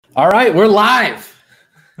All right, we're live.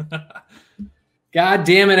 God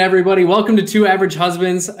damn it, everybody. Welcome to Two Average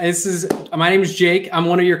Husbands. My name is Jake. I'm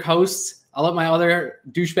one of your hosts. I'll let my other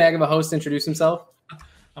douchebag of a host introduce himself.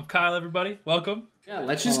 I'm Kyle, everybody. Welcome. Yeah,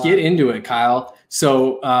 let's just get into it, Kyle.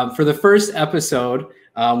 So for the first episode,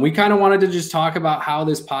 we kind of wanted to just talk about how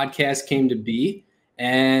this podcast came to be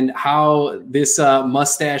and how this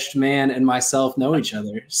mustached man and myself know each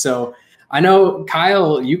other. So I know,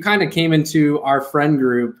 Kyle, you kind of came into our friend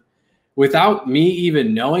group without me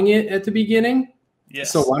even knowing it at the beginning.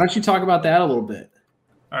 Yes. So why don't you talk about that a little bit?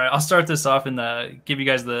 All right, I'll start this off and give you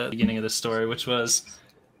guys the beginning of the story, which was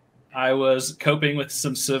I was coping with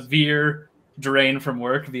some severe drain from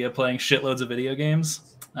work via playing shitloads of video games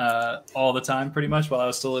all the time, pretty much, while I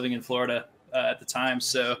was still living in Florida at the time.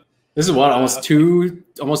 So this is what, almost 2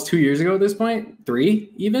 years ago at this point?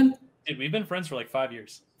 3 even? Dude, we've been friends for like 5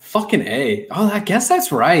 years. Fucking A. Oh, I guess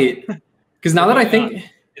that's right. Because now that I think...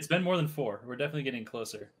 It's been more than 4. We're definitely getting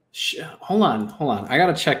closer. Hold on. I got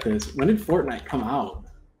to check this. When did Fortnite come out?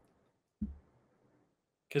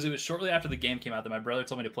 Because it was shortly after the game came out that my brother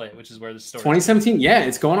told me to play it, which is where the story 2017? Yeah,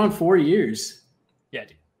 it's going on 4 years. Yeah,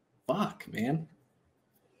 dude. Fuck, man.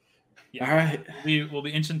 Yeah. All right. We'll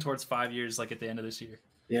be inching towards 5 years like at the end of this year.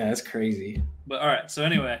 Yeah, that's crazy. But all right, so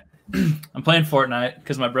anyway, I'm playing Fortnite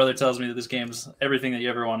because my brother tells me that this game's everything that you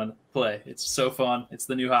ever want to play. It's so fun. It's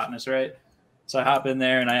the new hotness, right? So I hop in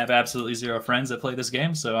there, and I have absolutely zero friends that play this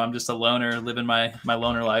game, so I'm just a loner living my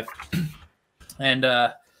loner life. And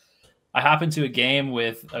I hop into a game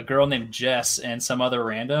with a girl named Jess and some other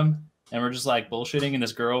random, and we're just like bullshitting, and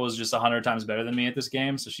this girl was just 100 times better than me at this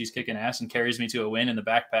game, so she's kicking ass and carries me to a win in the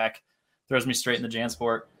backpack, throws me straight in the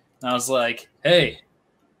Jansport. And I was like, hey,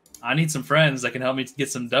 I need some friends that can help me get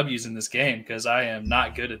some W's in this game because I am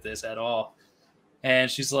not good at this at all. And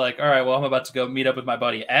she's like, all right, well, I'm about to go meet up with my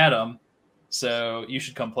buddy Adam, so you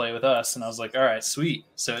should come play with us. And I was like, all right, sweet.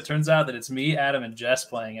 So it turns out that it's me, Adam, and Jess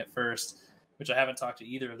playing at first, which I haven't talked to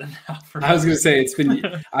either of them now. I was going to say,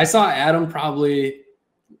 I saw Adam probably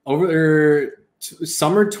over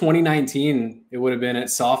summer 2019. It would have been at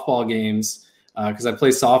softball games because I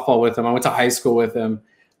played softball with him. I went to high school with him.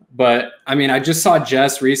 But I mean, I just saw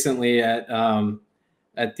Jess recently at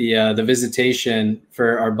the visitation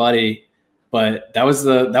for our buddy. But that was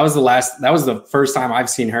the first time I've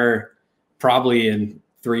seen her probably in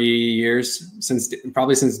 3 years since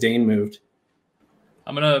Dane moved.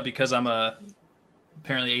 Because I'm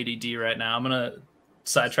apparently ADD right now, I'm gonna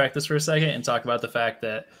sidetrack this for a second and talk about the fact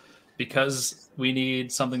that because we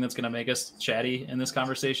need something that's gonna make us chatty in this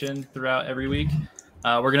conversation throughout every week.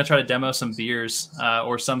 We're going to try to demo some beers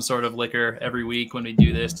or some sort of liquor every week when we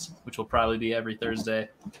do this, which will probably be every Thursday.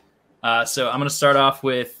 So I'm going to start off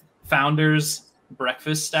with Founders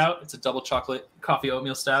Breakfast Stout. It's a double chocolate coffee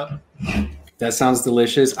oatmeal stout. That sounds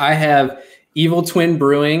delicious. I have Evil Twin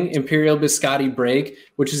Brewing Imperial Biscotti Break,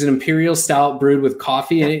 which is an imperial stout brewed with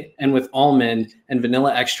coffee and with almond and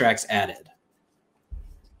vanilla extracts added.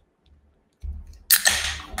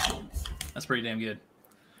 That's pretty damn good.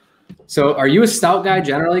 So are you a stout guy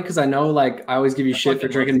generally? Because I know like I always give you shit for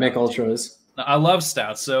drinking Michelob Ultras. I love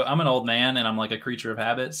stouts. So I'm an old man and I'm like a creature of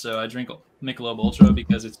habit. So I drink Michelob Ultra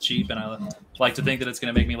because it's cheap and I like to think that it's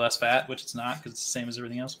going to make me less fat, which it's not because it's the same as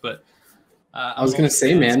everything else. But I was going to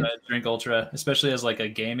say, man, I drink Ultra, especially as like a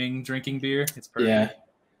gaming drinking beer. It's perfect. Yeah.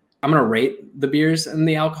 I'm going to rate the beers and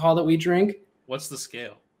the alcohol that we drink. What's the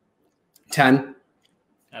scale? 10.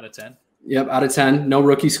 Out of 10? Yep, out of 10. No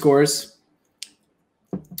rookie scores.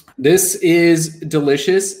 This is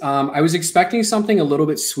delicious. I was expecting something a little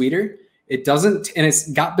bit sweeter. It doesn't, and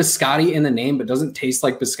it's got biscotti in the name, but doesn't taste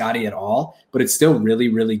like biscotti at all. But it's still really,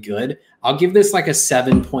 really good. I'll give this like a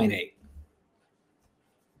 7.8.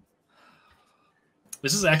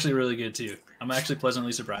 This is actually really good too. I'm actually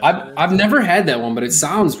pleasantly surprised. I've never had that one, but it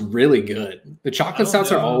sounds really good. The chocolate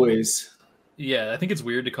stouts are always. Yeah, I think it's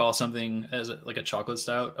weird to call something as like a chocolate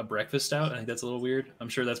stout a breakfast stout. I think that's a little weird. I'm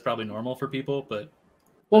sure that's probably normal for people, but.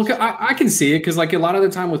 Well, I can see it because like a lot of the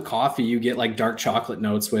time with coffee, you get like dark chocolate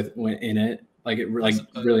notes in it, like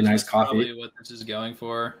really nice coffee. Probably what this is going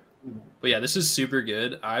for, but yeah, this is super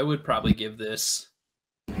good. I would probably give this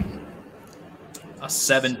a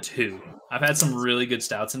 7.2. I've had some really good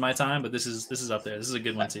stouts in my time, but this is up there. This is a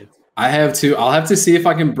good one too. I have too. I'll have to see if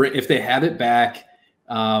I can bring if they have it back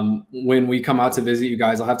when we come out to visit you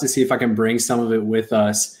guys. I'll have to see if I can bring some of it with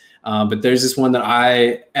us. But there's this one that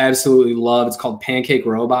I absolutely love. It's called Pancake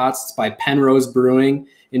Robots. It's by Penrose Brewing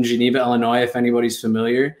in Geneva, Illinois, if anybody's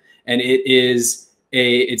familiar. And it's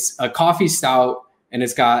a coffee stout, and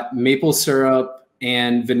it's got maple syrup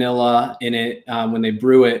and vanilla in it when they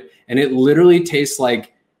brew it. And it literally tastes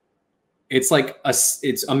like It's like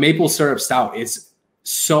it's a maple syrup stout. It's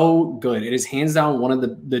so good. It is hands down one of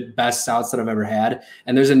the best stouts that I've ever had.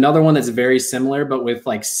 And there's another one that's very similar, but with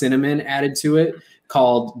like cinnamon added to it,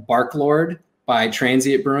 called Bark Lord by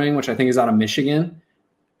Transient Brewing, which I think is out of Michigan.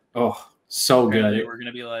 Oh, so good. We're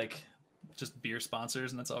gonna be like just beer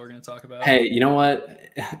sponsors, and that's all we're gonna talk about. Hey, you know what?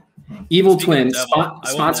 Evil Twins,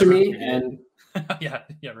 sponsor me. And yeah,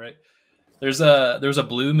 right. There was a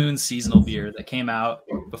Blue Moon seasonal beer that came out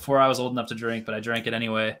before I was old enough to drink, but I drank it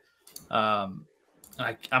anyway. I'm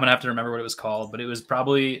gonna have to remember what it was called, but it was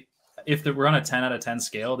probably, if we're on a 10 out of 10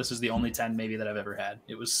 scale, this is the only 10 maybe that I've ever had.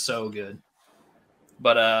 It was so good.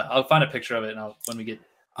 But I'll find a picture of it, and when we get.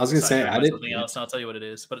 I was gonna say I did something else, and I'll tell you what it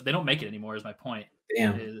is. But they don't make it anymore. Is my point.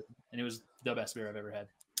 Damn. And it was the best beer I've ever had.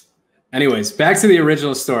 Anyways, back to the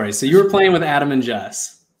original story. So you were playing with Adam and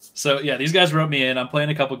Jess. So yeah, these guys wrote me in. I'm playing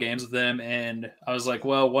a couple games with them, and I was like,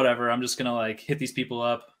 well, whatever. I'm just gonna like hit these people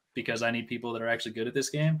up because I need people that are actually good at this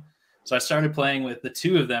game. So I started playing with the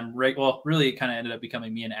two of them. Right. Well, really, it kind of ended up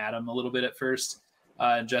becoming me and Adam a little bit at first.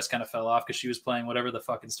 And Jess kind of fell off because she was playing whatever the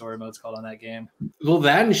fucking story mode's called on that game. Well,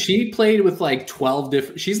 that, and she played with like 12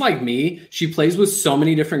 different. She's like me. She plays with so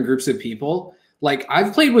many different groups of people. Like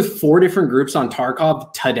I've played with 4 different groups on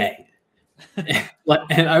Tarkov today.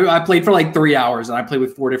 And I played for like 3 hours, and I played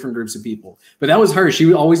with 4 different groups of people. But that was her. She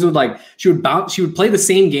would always she would play the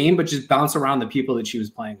same game, but just bounce around the people that she was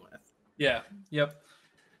playing with. Yeah. Yep.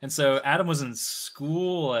 And so Adam was in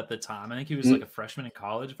school at the time. I think he was like a freshman in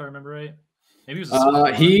college, if I remember right. Maybe he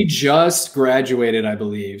was. He just graduated, I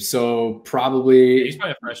believe. So probably. Yeah, he's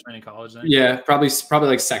probably a freshman in college then. Yeah, probably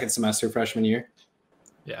like second semester freshman year.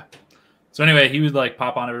 Yeah. So anyway, he would like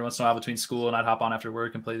pop on every once in a while between school, and I'd hop on after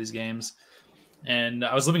work and play these games. And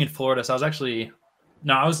I was living in Florida, so I was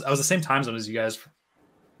the same time zone as you guys. And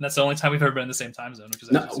that's the only time we've ever been in the same time zone.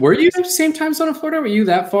 Were you in the same time zone in Florida? Were you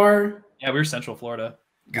that far? Yeah, we were Central Florida.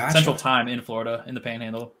 Gotcha. Central time in Florida, in the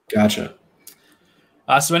Panhandle. Gotcha.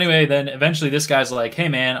 So anyway, then eventually this guy's like, hey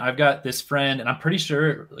man, I've got this friend, and I'm pretty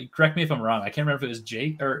sure, like, correct me if I'm wrong, I can't remember if it was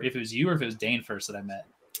Jake or if it was you or if it was Dane first that I met.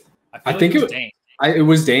 I think it was Dane. It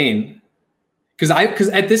was Dane. Because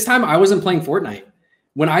at this time I wasn't playing Fortnite.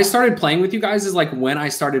 When I started playing with you guys is like when I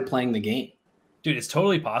started playing the game. Dude, it's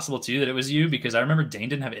totally possible too that it was you, because I remember Dane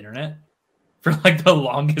didn't have internet for like the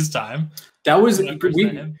longest time. That was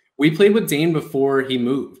we played with Dane before he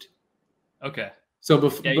moved. Okay. So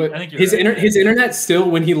before, I think his internet still,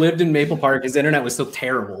 when he lived in Maple Park, his internet was still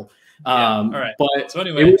terrible. All right. But so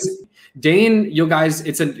anyway, it was Dane. You guys,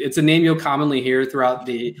 it's a name you'll commonly hear throughout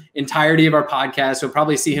the entirety of our podcast. You'll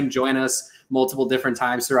probably see him join us multiple different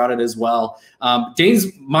times throughout it as well. Dane's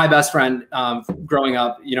my best friend growing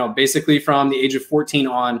up. You know, basically from the age of 14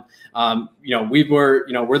 on.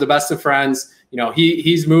 We're the best of friends. You know,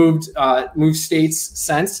 he's moved states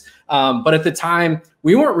since. But at the time,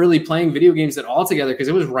 we weren't really playing video games at all together because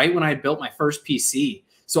it was right when I built my first PC.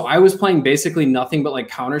 So I was playing basically nothing but like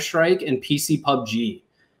Counter-Strike and PC PUBG.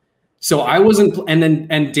 So I wasn't,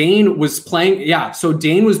 and Dane was playing. Yeah. So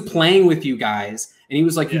Dane was playing with you guys, and he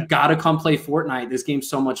was like, you got to come play Fortnite. This game's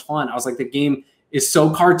so much fun. I was like, the game is so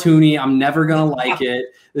cartoony. I'm never going to like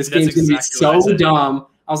it. This game's going to be so dumb.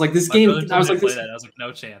 I was like, this game, I was like,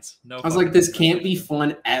 no chance. I was like, this can't be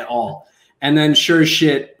fun at all. And then sure as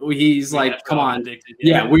shit, he's like, come on. Addicted,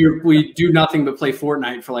 yeah, we do nothing but play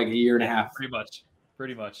Fortnite for like a year and a half. Pretty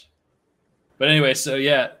much. But anyway, so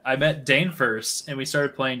yeah, I met Dane first, and we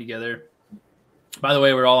started playing together. By the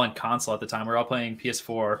way, we're all on console at the time. We're all playing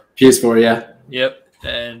PS4. PS4, yeah. Yep.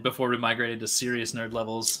 And before we migrated to serious nerd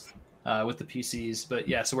levels with the PCs. But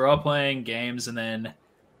yeah, so we're all playing games, and then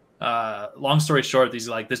long story short,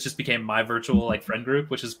 this just became my virtual like friend group,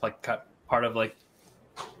 which is like part of like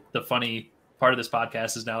the funny part of this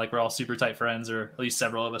podcast is now like we're all super tight friends, or at least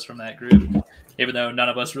several of us from that group, even though none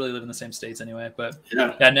of us really live in the same states anyway. But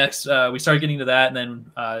yeah, next we started getting to that, and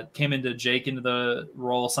then came into Jake into the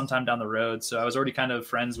role sometime down the road. So I was already kind of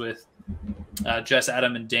friends with Jess,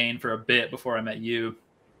 Adam, and Dane for a bit before I met you,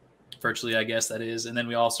 virtually, I guess that is. And then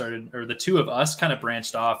we all started, or the two of us kind of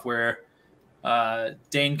branched off where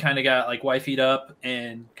Dane kind of got like wifey'd up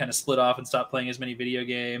and kind of split off and stopped playing as many video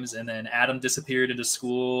games. And then Adam disappeared into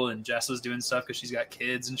school, and Jess was doing stuff because she's got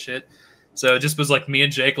kids and shit. So it just was like me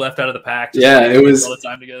and Jake left out of the pack. It was all the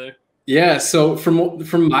time together. Yeah. So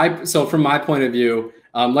from my point of view,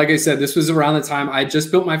 like I said, this was around the time I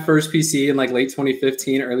just built my first PC in like late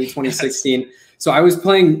 2015, early 2016. Yes. So I was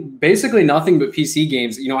playing basically nothing but PC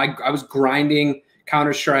games. You know, I was grinding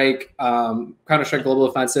Counter-Strike Global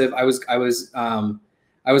Offensive. I was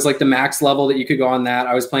like the max level that you could go on that.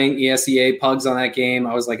 I was playing ESEA Pugs on that game.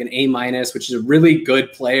 I was like an A-, which is a really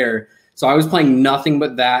good player. So I was playing nothing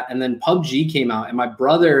but that. And then PUBG came out, and my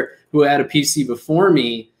brother, who had a PC before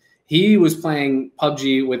me, he was playing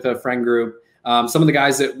PUBG with a friend group. Some of the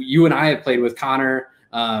guys that you and I had played with, Connor,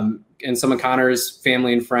 and some of Connor's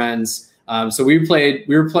family and friends. So I was playing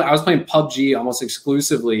PUBG almost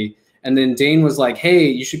exclusively. And then Dane was like, hey,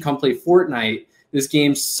 you should come play Fortnite. This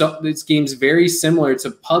game's very similar to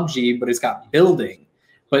PUBG, but it's got building.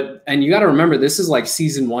 And you got to remember, this is like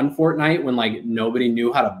season 1 Fortnite, when like nobody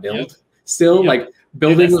knew how to build. Still, like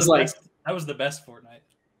building was like that was the best Fortnite.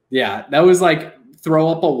 Yeah, that was like throw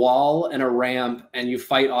up a wall and a ramp, and you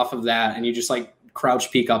fight off of that, and you just like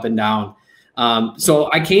crouch peek up and down. So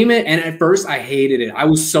I came in, and at first I hated it. I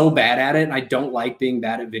was so bad at it, and I don't like being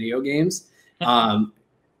bad at video games.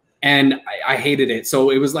 And I hated it.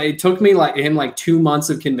 So it took me like 2 months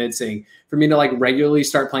of convincing for me to like regularly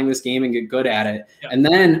start playing this game and get good at it. Yeah. And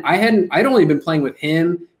then I'd only been playing with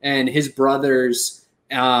him and his brothers.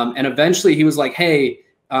 And eventually he was like, hey,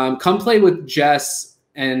 come play with Jess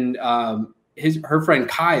and her friend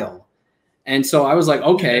Kyle. And so I was like,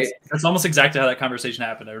 okay. That's almost exactly how that conversation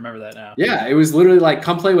happened. I remember that now. Yeah, it was literally like,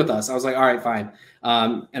 come play with us. I was like, all right, fine.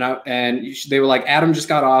 And they were like, Adam just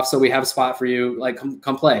got off, so we have a spot for you. Like,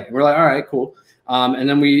 come play. And we're like, all right, cool. And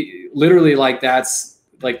then we literally that's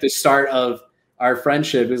like the start of our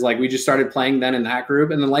friendship, is like we just started playing then in that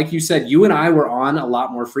group. And then, like you said, you and I were on a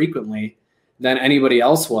lot more frequently than anybody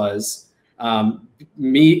else was. For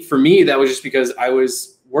me, that was just because I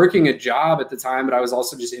was working a job at the time, but I was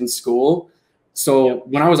also just in school. So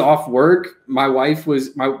when I was off work, my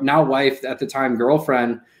now wife at the time,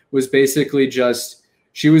 girlfriend, was basically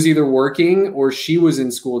she was either working or she was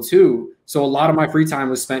in school too. So a lot of my free time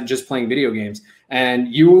was spent just playing video games.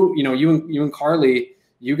 And you and Carly,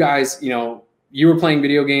 you guys, you were playing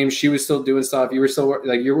video games. She was still doing stuff. You were still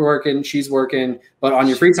you're working, she's working, but on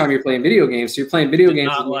your free time, you're playing video games. So you're playing video games.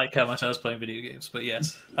 Not like how much I was playing video games, but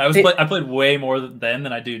yes, I played way more then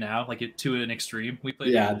than I do now, like to an extreme. We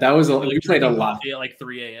played. Yeah, that was we played a lot. At like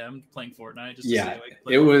 3 a.m. playing Fortnite. Just yeah,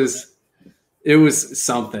 it was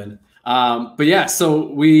something. But yeah,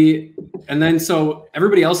 so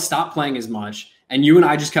everybody else stopped playing as much, and you and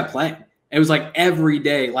I just kept playing. It was like every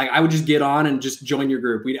day. Like I would just get on and just join your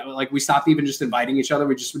group. We stopped even just inviting each other.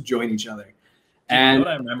 We just would join each other. And what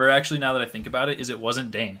I remember actually, now that I think about it, is it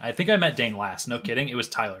wasn't Dane. I think I met Dane last. No kidding. It was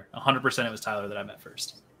Tyler. 100% it was Tyler that I met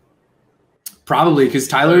first. Probably because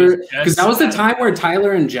that was the time where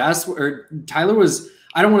Tyler and Jess, or Tyler was,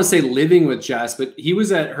 I don't want to say living with Jess, but he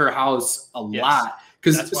was at her house a lot.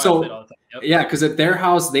 Because at their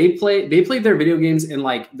house they played their video games in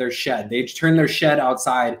like their shed. They'd turn their shed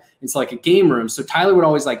outside into like a game room. So Tyler would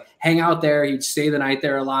always like hang out there. He'd stay the night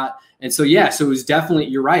there a lot. And so so it was definitely,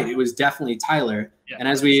 you're right, it was definitely Tyler. Yeah, and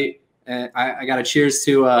as I got a cheers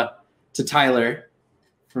to Tyler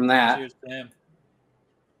from that. Cheers to him.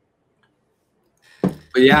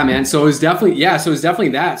 But yeah, man. So it was definitely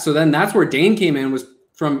that. So then that's where Dane came in, was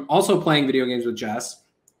from also playing video games with Jess.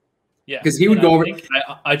 Yeah, because he would go over.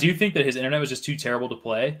 I do think that his internet was just too terrible to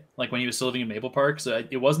play. Like when he was still living in Maple Park, so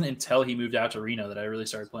it wasn't until he moved out to Reno that I really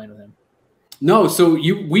started playing with him. No, so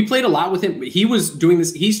we played a lot with him. He was doing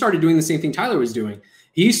this. He started doing the same thing Tyler was doing.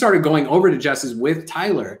 He started going over to Jess's with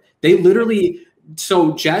Tyler. They literally,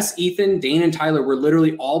 so Jess, Ethan, Dane, and Tyler were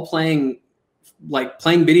literally all playing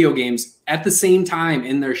video games at the same time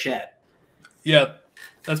in their shed. Yeah.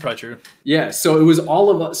 That's probably true. Yeah, so it was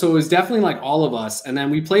all of us. So it was definitely like all of us, and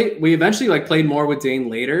then we eventually played more with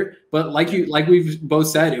Dane later. But like we've both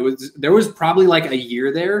said, there was probably like a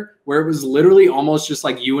year there where it was literally almost just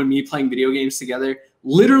like you and me playing video games together,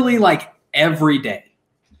 literally like every day.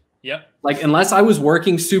 Yep. Like unless I was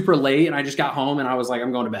working super late and I just got home and I was like,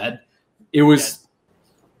 I'm going to bed. It was,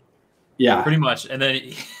 yeah, pretty much. And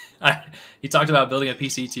then he talked about building a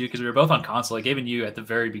PC too, because we were both on console. Like even you at the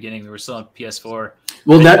very beginning, we were still on PS4.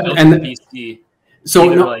 Well, PC.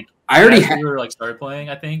 So no, I already started playing,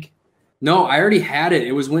 I think. No, I already had it.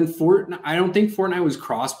 It was when I don't think Fortnite was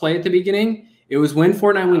crossplay at the beginning. It was when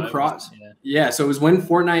Fortnite went so it was when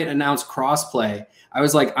Fortnite announced crossplay. I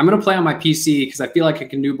was like, I'm gonna play on my PC because I feel like I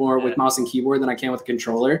can do more with mouse and keyboard than I can with a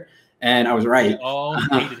controller. And I was right. We all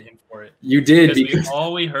hated him for it. You did, because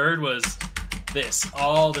all we heard was this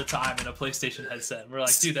all the time in a PlayStation headset. We're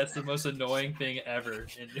like, dude, that's the most annoying thing ever.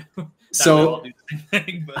 And so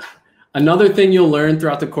another thing you'll learn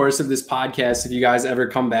throughout the course of this podcast, if you guys ever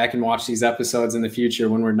come back and watch these episodes in the future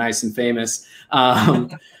when we're nice and famous,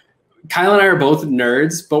 Kyle and I are both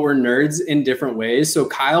nerds, but we're nerds in different ways. So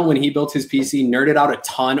Kyle, when he built his PC, nerded out a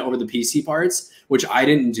ton over the PC parts, which I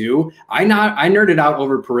didn't do. I nerded out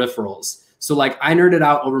over peripherals. So like I nerded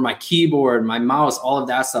out over my keyboard, my mouse, all of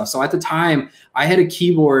that stuff. So at the time I had a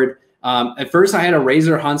keyboard At first, I had a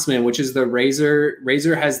Razer Huntsman, which is the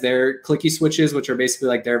Razer has their clicky switches, which are basically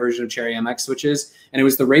like their version of Cherry MX switches. And it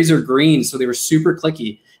was the Razer Green, so they were super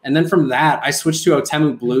clicky. And then from that, I switched to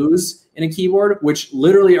Otemu Blues in a keyboard, which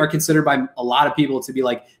literally are considered by a lot of people to be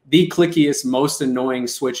like the clickiest, most annoying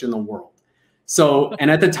switch in the world. So, and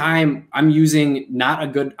at the time, I'm using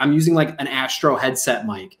like an Astro headset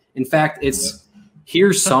mic. In fact, it's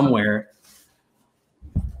here somewhere.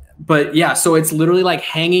 But yeah, so it's literally like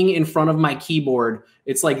hanging in front of my keyboard.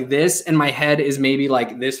 It's like this, and my head is maybe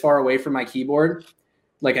like this far away from my keyboard,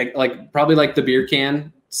 like probably like the beer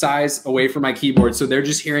can size away from my keyboard. So they're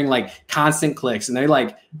just hearing like constant clicks, and they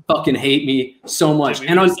like fucking hate me so much. Dude,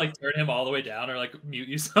 and just like turn him all the way down or like mute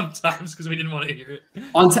you sometimes because we didn't want to hear it.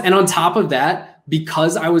 And on top of that,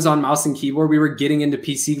 because I was on mouse and keyboard, we were getting into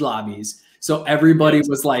PC lobbies. So everybody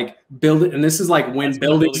was like building, and this is like when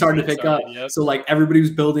building started to pick up. Yep. So like everybody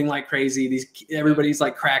was building like crazy. Everybody's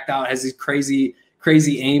like cracked out, has these crazy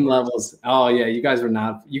aim levels. Oh yeah, you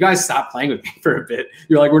guys stopped playing with me for a bit.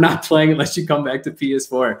 You're like, we're not playing unless you come back to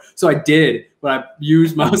PS4. So I did, but I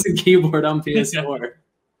used mouse and keyboard on PS4.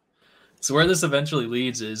 So where this eventually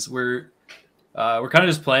leads is we're kind of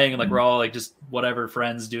just playing, and like we're all like just whatever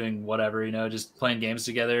friends doing whatever, just playing games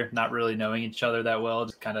together, not really knowing each other that well,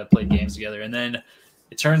 just kind of played games together. And then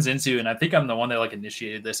it turns into, and I think I'm the one that like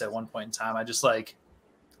initiated this at one point in time.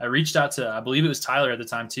 I reached out to, I believe it was Tyler at the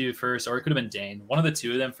time too first, or it could have been Dane. One of the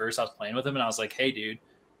two of them first. I was playing with him and I was like, hey dude,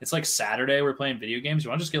 it's like Saturday, we're playing video games. You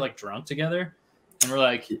want to just get like drunk together? And we're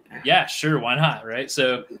like, yeah, sure, why not? Right.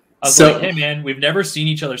 So I was like, hey man, we've never seen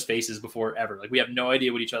each other's faces before ever. Like we have no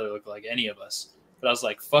idea what each other look like, any of us. But I was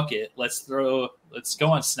like, fuck it. Let's go on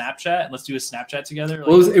Snapchat and let's do a Snapchat together. Like,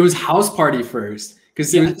 well, it was House Party first.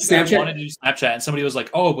 Because Snapchat wanted to do Snapchat, and somebody was like,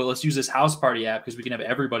 "Oh, but let's use this House Party app because we can have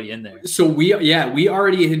everybody in there." So we had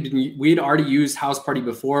already used House Party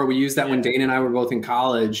before. We used that when Dane and I were both in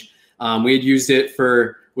college. We had used it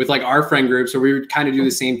with like our friend group, so we would kind of do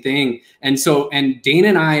the same thing. And Dane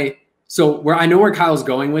and I, I know where Kyle's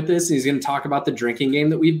going with this, and he's going to talk about the drinking game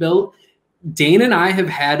that we've built. Dane and I have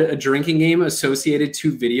had a drinking game associated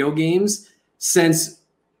to video games since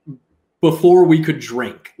before we could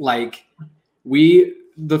drink. Like.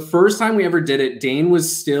 The first time we ever did it, Dane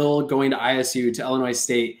was still going to ISU, to Illinois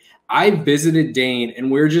State. I visited Dane,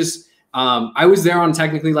 and we're just I was there on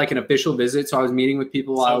technically like an official visit, so I was meeting with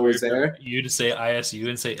people while I was there. You to say ISU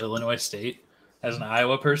and say Illinois State as an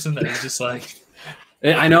Iowa person, that is just like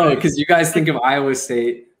I know, because you guys think of Iowa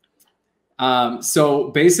State.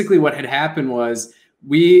 So basically what had happened was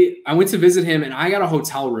I went to visit him, and I got a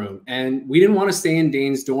hotel room, and we didn't want to stay in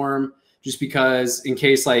Dane's dorm just because in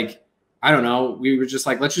case like I don't know. We were just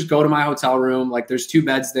like, let's just go to my hotel room. Like, there's 2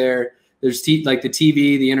 beds there. There's like the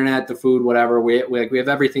TV, the internet, the food, whatever. We have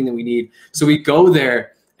everything that we need. So we go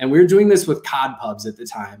there, and we were doing this with COD pubs at the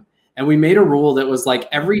time. And we made a rule that was like,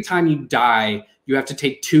 every time you die, you have to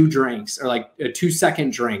take 2 drinks, or like a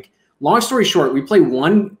 2-second drink. Long story short, we play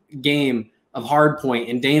 1 game of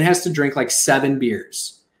Hardpoint, and Dane has to drink like 7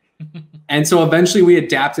 beers. And so eventually we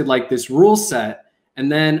adapted like this rule set. And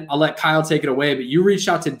then I'll let Kyle take it away. But you reached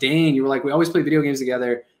out to Dane. You were like, we always play video games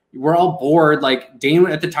together. We're all bored. Like Dane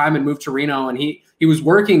at the time had moved to Reno, and he was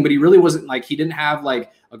working, but he really wasn't like, he didn't have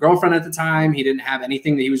like a girlfriend at the time. He didn't have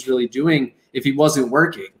anything that he was really doing if he wasn't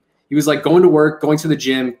working. He was like going to work, going to the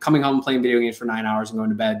gym, coming home, playing video games for 9 hours and going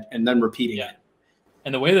to bed, and then repeating it.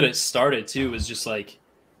 And the way that it started too was just like,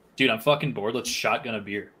 dude, I'm fucking bored. Let's shotgun a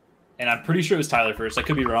beer. And I'm pretty sure it was Tyler first. I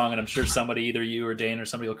could be wrong, and I'm sure somebody, either you or Dane or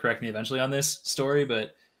somebody, will correct me eventually on this story.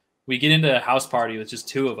 But we get into a house party with just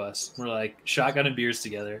 2 of us. We're like shotgunning beers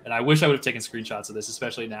together. And I wish I would have taken screenshots of this,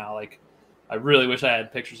 especially now. Like, I really wish I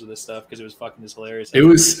had pictures of this stuff because it was fucking just hilarious. It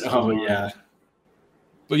was, oh yeah.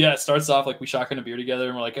 But yeah, it starts off like we shotgun a beer together,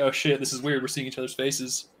 and we're like, oh shit, this is weird. We're seeing each other's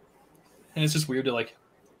faces. And it's just weird to like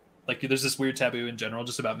there's this weird taboo in general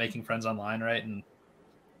just about making friends online, right? And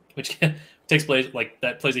which takes place, like,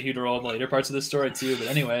 that plays a huge role in the later parts of this story too. But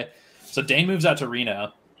anyway, so Dane moves out to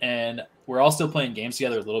Reno, and we're all still playing games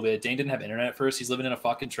together a little bit. Dane didn't have internet at first. He's living in a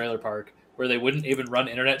fucking trailer park where they wouldn't even run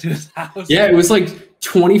internet to his house. Yeah, it was like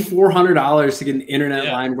 $2,400 to get an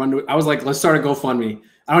internet line run to. I was like, let's start a GoFundMe.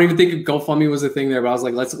 I don't even think GoFundMe was a thing there, but I was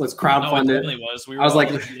like, let's crowdfund it. Definitely was. I was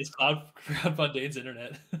like, let's crowdfund Dane's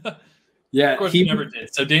internet. Yeah, of course he never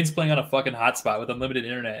did. So Dane's playing on a fucking hotspot with unlimited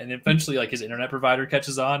internet, and eventually, like, his internet provider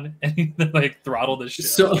catches on, and he like throttled this shit.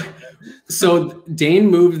 So Dane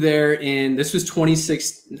moved there in, this was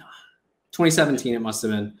 2017. It must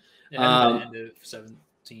have been. Yeah, end of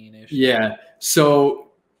 17-ish. Yeah.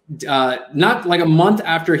 So not like a month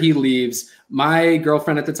after he leaves, my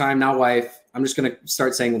girlfriend at the time, now wife, I'm just going to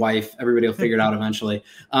start saying wife. Everybody will figure it out eventually.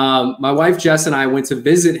 My wife, Jess, and I went to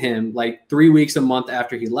visit him like 3 weeks, a month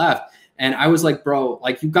after he left. And I was like, bro,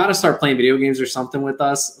 like, you got to start playing video games or something with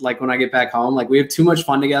us. Like when I get back home, like we have too much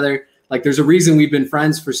fun together. Like there's a reason we've been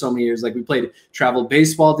friends for so many years. Like we played travel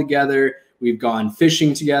baseball together. We've gone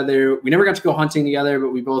fishing together. We never got to go hunting together, but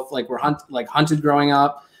we both like hunted growing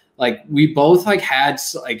up. Like we both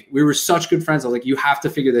we were such good friends. I was like, you have to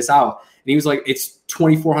figure this out. And he was like, it's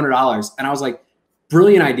 $2,400. And I was like,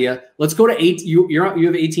 brilliant idea. Let's go to you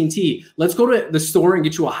have AT&T. Let's go to the store and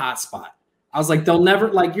get you a hotspot. I was like, they'll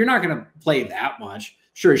never, like, you're not going to play that much.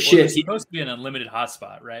 Sure as shit. It was supposed to be an unlimited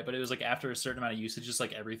hotspot, right? But it was like after a certain amount of usage, just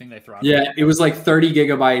like everything they throttled. Yeah, it was like 30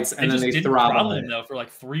 gigabytes and then they throttled him though for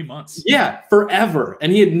like 3 months. Yeah, forever.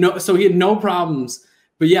 And he had no problems.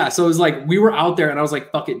 But yeah, so it was like we were out there and I was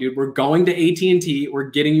like, fuck it, dude. We're going to AT&T. We're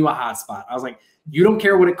getting you a hotspot. I was like, you don't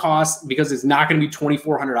care what it costs because it's not going to be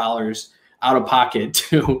 $2,400 out of pocket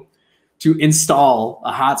to install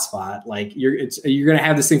a hotspot. Like you're going to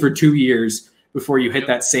have this thing for 2 years before you hit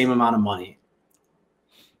that same amount of money.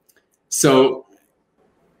 So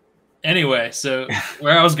anyway, so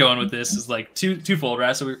where I was going with this is like twofold,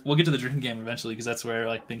 right? So we'll get to the drinking game eventually because that's where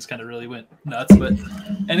like things kind of really went nuts. But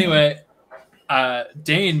anyway,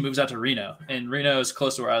 Dane moves out to Reno, and Reno is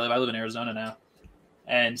close to where I live. I live in Arizona now,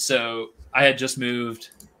 and so I had just moved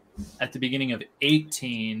at the beginning of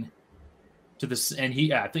 18 to this, and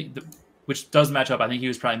I think which does match up. I think he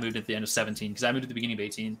was probably moved at the end of 17 because I moved at the beginning of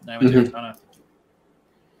 18 and I went to Arizona,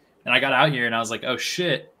 and I got out here and I was like, oh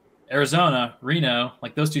shit. Arizona, Reno,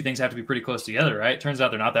 like those two things have to be pretty close together, right? Turns out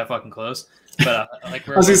they're not that fucking close. But like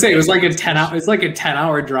I was gonna say it was like a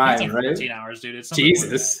 10-hour drive, like right? 14 hours, dude. It's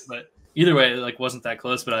Jesus. But either way, it like wasn't that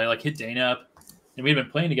close. But I like hit Dana up, and we've been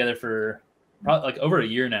playing together for probably like over a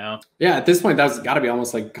year now. Yeah, at this point, that's got to be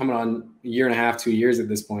almost like coming on a year and a half, 2 years at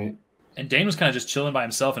this point. And Dane was kind of just chilling by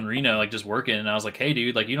himself in Reno, like just working. And I was like, hey,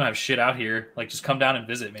 dude, like you don't have shit out here. Like just come down and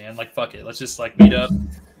visit, man. Like fuck it, let's just like meet up,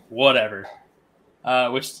 whatever.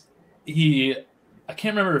 Which. I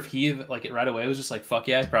can't remember if he like it right away was just like fuck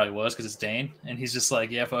yeah, he probably was because it's Dane, and he's just like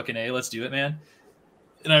yeah fucking A, let's do it, man.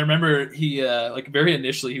 And I remember he like very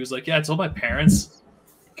initially he was like yeah, I told my parents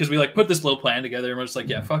because we like put this little plan together and we're just like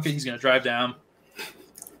yeah fuck it, he's gonna drive down,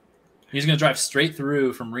 he's gonna drive straight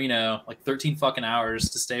through from Reno like 13 fucking hours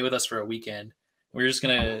to stay with us for a weekend. We were just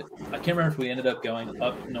gonna I can't remember if we ended up going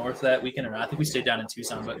up north that weekend or not. I think we stayed down in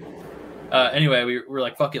Tucson, but anyway we were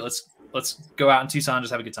like fuck it, let's go out in Tucson,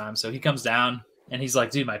 just have a good time. So he comes down and he's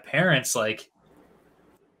like, dude, my parents, like,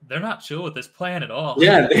 they're not chill with this plan at all.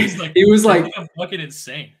 Yeah. He was like, I'm fucking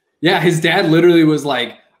insane. Yeah. His dad literally was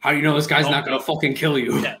like, how do you know this guy's not going to fucking kill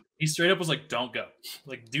you? Yeah. He straight up was like, don't go.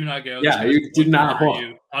 Like, do not go. Yeah. You did not.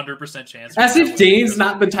 100% chance. As if Dane's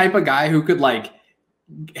not the type of guy who could like,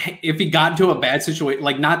 if he got into a bad situation,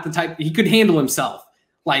 like not the type, he could handle himself.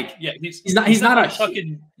 Like yeah, he's not a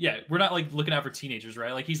fucking we're not like looking out for teenagers,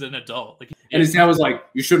 right? Like he's an adult. Like and his dad was like,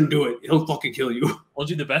 you shouldn't do it. He'll fucking kill you. Well,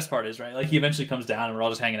 dude, the best part is right. Like he eventually comes down and we're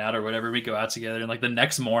all just hanging out or whatever. We go out together and like the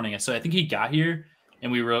next morning. So I think he got here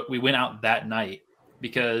and we went out that night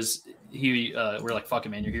because we're like, fuck it,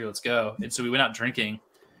 man, you're here, let's go. And so we went out drinking.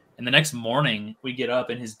 And the next morning we get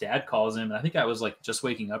up and his dad calls him. And I think I was like just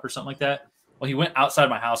waking up or something like that. Well, he went outside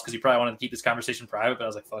my house because he probably wanted to keep this conversation private, but I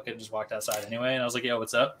was like, fuck it, and just walked outside anyway. And I was like, yo,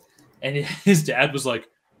 what's up? And his dad was like,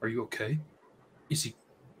 are you okay? Is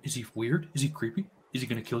he weird? Is he creepy? Is he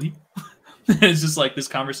going to kill you? It's just like this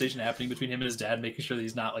conversation happening between him and his dad, making sure that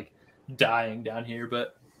he's not like dying down here.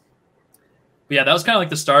 But yeah, that was kind of like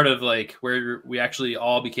the start of like where we actually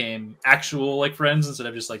all became actual like friends instead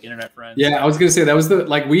of just like internet friends. Yeah, I was gonna say that was the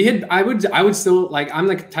like I would still like I'm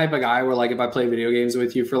the type of guy where like if I play video games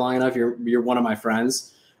with you for long enough, you're one of my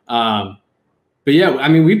friends. But yeah, I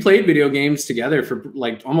mean we played video games together for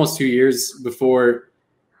like almost 2 years before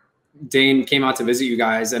Dane came out to visit you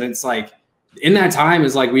guys, and it's like in that time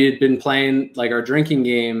is like we had been playing like our drinking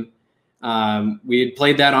game. We had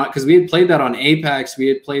played that on because we had played that on Apex. We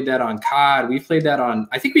had played that on COD. We played that on.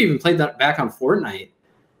 I think we even played that back on Fortnite.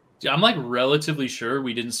 Dude, I'm like relatively sure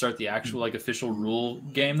we didn't start the actual like official rule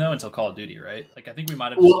game though until Call of Duty, right? Like I think we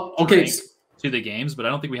might have to the games, but I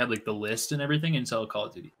don't think we had like the list and everything until Call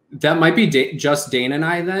of Duty. That might be just Dane and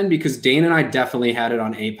I then, because Dane and I definitely had it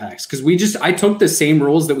on Apex because I took the same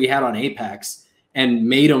rules that we had on Apex and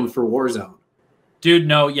made them for Warzone. Dude,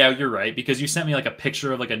 no, yeah, you're right, because you sent me like a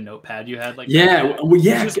picture of like a notepad you had. Like yeah, yeah, oh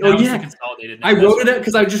yeah. I wrote it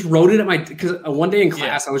because I just wrote it at because one day in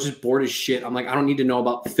class I was just bored as shit. I'm like, I don't need to know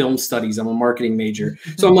about film studies. I'm a marketing major,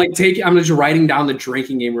 so I'm like I'm just writing down the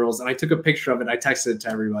drinking game rules, and I took a picture of it. I texted it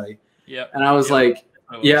to everybody. Yeah, and I was like,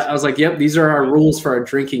 I was like, yep, these are our rules for our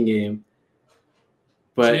drinking game.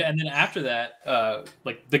 But so, yeah, and then after that,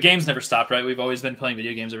 like the games never stopped, right? We've always been playing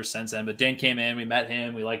video games ever since then. But Dane came in, we met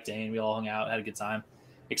him, we liked Dane, we all hung out, had a good time,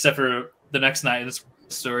 except for the next night. This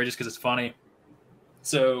story just because it's funny.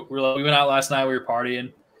 So we went out last night, we were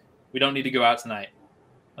partying. We don't need to go out tonight.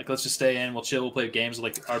 Like, let's just stay in. We'll chill. We'll play games.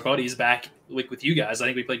 Like, our buddies back with you guys. I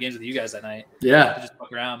think we played games with you guys that night. Yeah. Just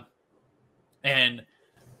fuck around. And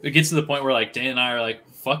it gets to the point where, like, Dan and I are like,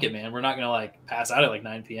 fuck it, man. We're not going to, like, pass out at, like,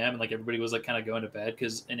 9 p.m. And, like, everybody was, like, kind of going to bed.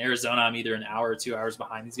 Because in Arizona, I'm either an hour or 2 hours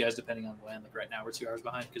behind these guys, depending on when. Like, right now, we're 2 hours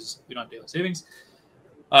behind because we don't have daylight savings.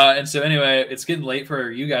 And so, anyway, it's getting late for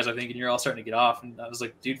you guys, I think, and you're all starting to get off. And I was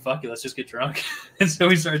like, dude, fuck it. Let's just get drunk. And so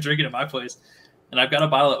we started drinking at my place. And I've got a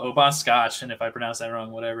bottle of Oban Scotch, and if I pronounce that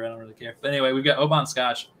wrong, whatever, I don't really care. But anyway, we've got Oban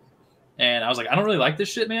Scotch, and I was like, I don't really like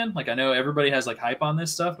this shit, man. Like, I know everybody has, like, hype on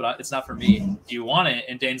this stuff, but it's not for me. Do you want it?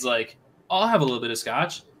 And Dane's like, I'll have a little bit of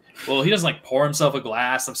Scotch. Well, he doesn't, like, pour himself a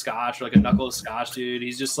glass of Scotch or, like, a knuckle of Scotch, dude.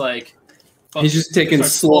 He's just, like... He's just taking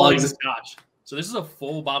slugs of Scotch. So this is a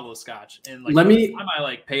full bottle of Scotch. And, like, by the time I,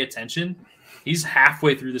 like, pay attention, he's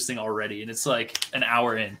halfway through this thing already, and it's, like, an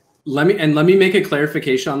hour in. Let me make a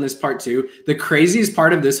clarification on this part too. The craziest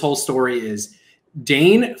part of this whole story is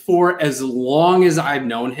Dane, for as long as I've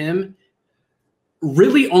known him,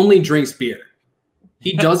 really only drinks beer.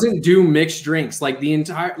 He doesn't do mixed drinks. Like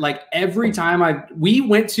every time we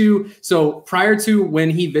went to, so prior to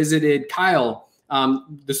when he visited Kyle,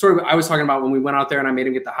 the story I was talking about when we went out there and I made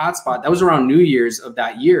him get the hotspot, that was around New Year's of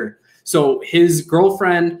that year. So his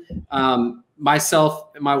girlfriend, myself,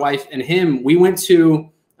 my wife, and him, we went to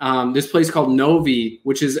this place called Novi,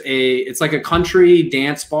 which is it's like a country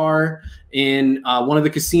dance bar in one of the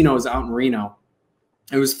casinos out in Reno.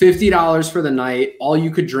 It was $50 for the night, all you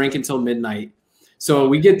could drink until midnight. So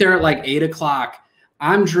we get there at like 8 o'clock.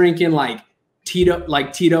 I'm drinking like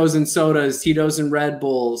Tito's and sodas, Tito's and Red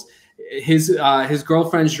Bulls. His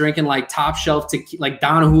girlfriend's drinking like top shelf like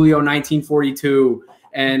Don Julio 1942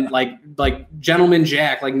 and like Gentleman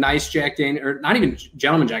Jack, like nice Jack Daniel, or not even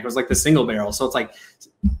Gentleman Jack. It was like the single barrel. So it's like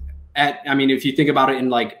if you think about it in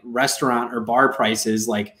like restaurant or bar prices,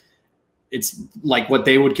 like it's like what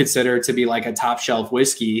they would consider to be like a top shelf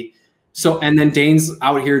whiskey. So, and then Dane's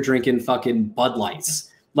out here drinking fucking Bud Lights.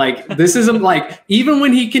 Like, this isn't like, even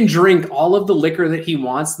when he can drink all of the liquor that he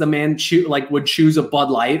wants, the man would choose a Bud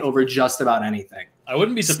Light over just about anything. I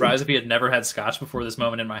wouldn't be surprised if he had never had Scotch before this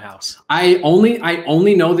moment in my house. I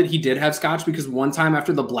only know that he did have Scotch because one time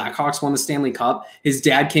after the Blackhawks won the Stanley Cup, his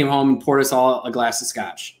dad came home and poured us all a glass of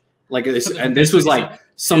Scotch. Like this, and this was like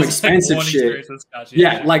some expensive shit. Scotch,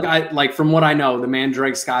 yeah, like from what I know, the man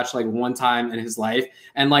drank Scotch like one time in his life,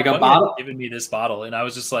 and like a bottle. Given me this bottle, and I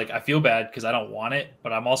was just like, I feel bad because I don't want it,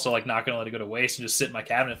 but I'm also like not gonna let it go to waste and just sit in my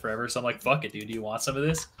cabinet forever. So I'm like, fuck it, dude. Do you want some of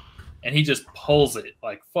this? And he just pulls it,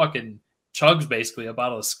 like fucking chugs basically a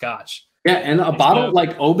bottle of Scotch. Yeah, and a bottle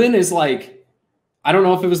like Oban is like, I don't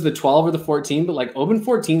know if it was the 12 or the 14, but like Oban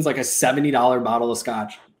 14 is like a $70 bottle of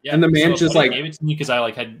Scotch. Yeah, and the man just like gave it to me because I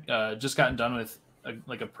like had just gotten done with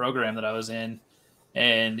a program that I was in,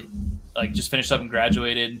 and like just finished up and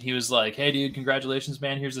graduated. And he was like, "Hey, dude, congratulations,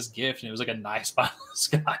 man! Here's this gift." And it was like a nice bottle of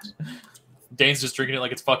Scotch. Dane's just drinking it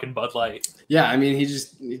like it's fucking Bud Light. Yeah, I mean,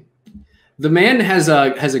 the man has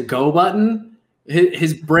a go button.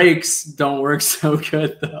 His brakes don't work so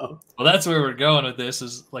good though. Well, that's where we're going with this.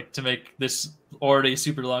 Is like to make this already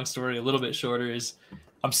super long story a little bit shorter. Is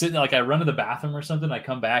I'm sitting like I run to the bathroom or something. I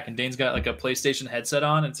come back and Dane's got like a PlayStation headset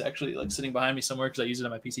on. It's actually like sitting behind me somewhere because I use it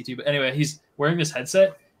on my PC too. But anyway, he's wearing this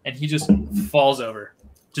headset and he just falls over,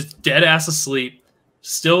 just dead ass asleep,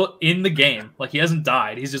 still in the game. Like he hasn't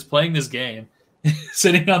died. He's just playing this game,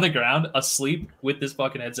 sitting on the ground asleep with this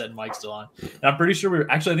fucking headset and mic still on. And I'm pretty sure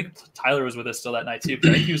I think Tyler was with us still that night too.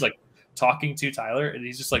 I think he was like talking to Tyler and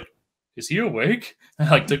he's just like, "Is he awake?" I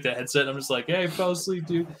like took the headset and I'm just like, "Hey, I fell asleep,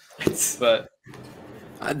 dude." But.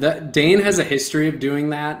 Dane has a history of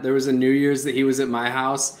doing that. There was a New Year's that he was at my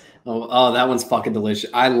house. Oh, that one's fucking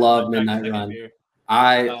delicious. I love Midnight Run.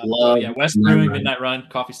 West Brewing Midnight Run,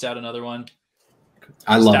 coffee stout, another one.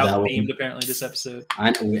 I love that one. Themed apparently this episode.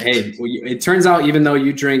 Hey, it turns out even though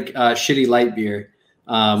you drink shitty light beer,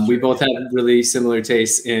 we both have really similar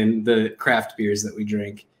tastes in the craft beers that we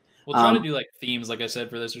drink. We'll try to do like themes, like I said,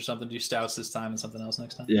 for this or something. Do stouts this time and something else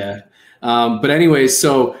next time. Yeah. But anyways,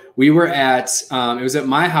 so we were at it was at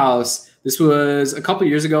my house. This was a couple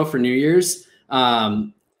years ago for New Year's. It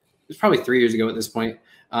was probably 3 years ago at this point.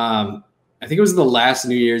 I think it was the last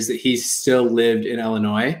New Year's that he still lived in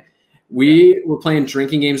Illinois. We were playing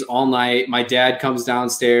drinking games all night. My dad comes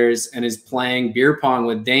downstairs and is playing beer pong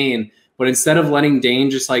with Dane. But instead of letting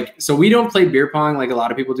Dane just like, so we don't play beer pong like a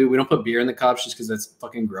lot of people do. We don't put beer in the cups just because that's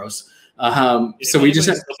fucking gross. So we just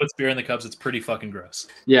still puts beer in the cups. It's pretty fucking gross.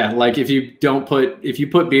 Yeah, like if you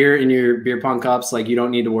put beer in your beer pong cups, like you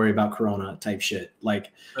don't need to worry about Corona type shit.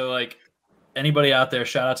 Like so, like anybody out there,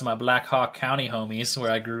 shout out to my Black Hawk County homies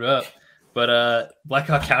where I grew up. But Black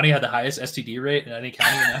Hawk County had the highest STD rate in any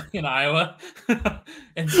county in Iowa,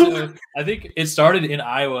 and so I think it started in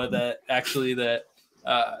Iowa that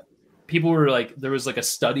people were like, there was like a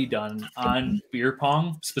study done on beer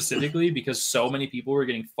pong specifically because so many people were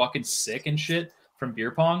getting fucking sick and shit from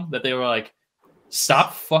beer pong that they were like,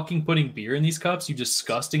 stop fucking putting beer in these cups, you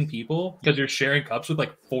disgusting people, because you're sharing cups with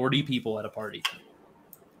like 40 people at a party.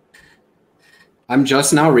 I'm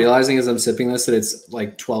just now realizing as I'm sipping this that it's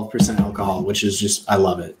like 12% alcohol, which is just, I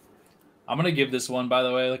love it. I'm going to give this one, by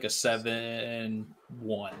the way, like a 7-1.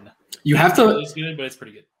 You have to, it's good, but it's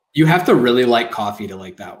pretty good. You have to really like coffee to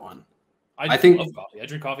like that one. I think love coffee. I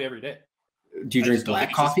drink coffee every day. Do you drink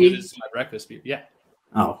black coffee? It's my breakfast beer. Yeah.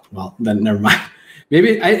 Oh, well, then never mind.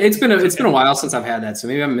 Maybe it's been a while since I've had that, so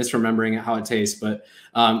maybe I'm misremembering how it tastes. But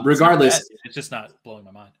regardless, it's just not blowing my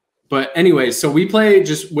mind. But anyway, so we play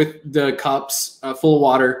just with the cups full of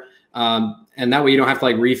water, and that way you don't have to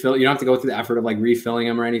like refill. You don't have to go through the effort of like refilling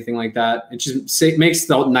them or anything like that. It just makes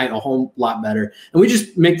the night a whole lot better. And we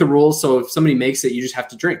just make the rules so if somebody makes it, you just have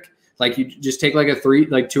to drink. Like you just take like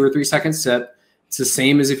 2 or 3 second sip. It's the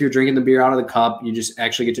same as if you're drinking the beer out of the cup. You just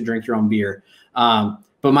actually get to drink your own beer.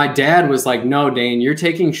 But my dad was like, no, Dane, you're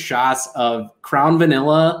taking shots of Crown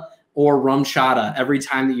Vanilla or rum chata every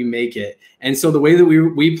time that you make it. And so the way that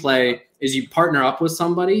we play is you partner up with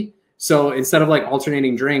somebody. So instead of like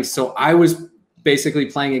alternating drinks, so I was basically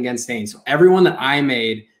playing against Dane. So everyone that I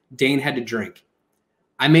made, Dane had to drink.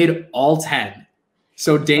 I made all 10.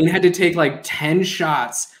 So Dane had to take like 10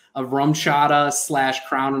 shots of rum chata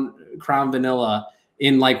 / Crown Vanilla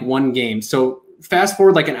in like one game. So fast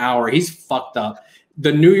forward like an hour, he's fucked up.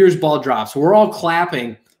 The New Year's ball drops. We're all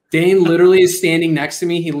clapping. Dane literally is standing next to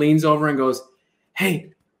me. He leans over and goes,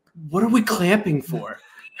 "Hey, what are we clapping for?"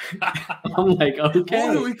 I'm like, okay.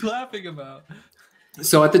 What are we clapping about?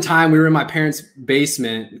 So at the time we were in my parents'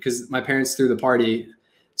 basement because my parents threw the party.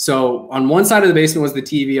 So on one side of the basement was the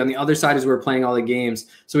TV. On the other side is where we're playing all the games.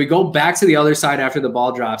 So we go back to the other side after the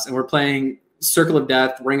ball drops and we're playing Circle of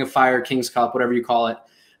Death, Ring of Fire, King's Cup, whatever you call it,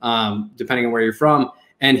 depending on where you're from.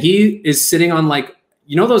 And he is sitting on like,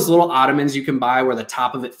 you know those little ottomans you can buy where the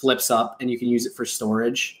top of it flips up and you can use it for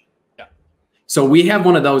storage? Yeah. So we have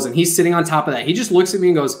one of those and he's sitting on top of that. He just looks at me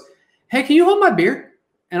and goes, "Hey, can you hold my beer?"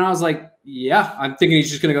 And I was like, yeah. I'm thinking he's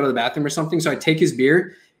just going to go to the bathroom or something. So I take his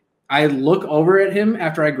beer. I look over at him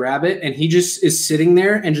after I grab it and he just is sitting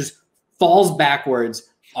there and just falls backwards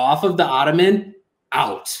off of the ottoman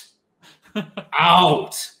out.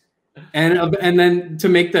 And then to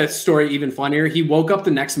make the story even funnier, he woke up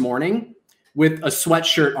the next morning with a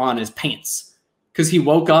sweatshirt on his pants because he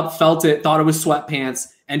woke up, felt it, thought it was sweatpants,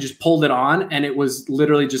 and just pulled it on, and it was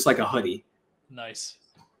literally just like a hoodie. Nice.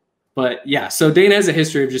 But yeah, so Dane has a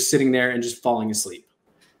history of just sitting there and just falling asleep.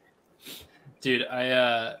 Dude,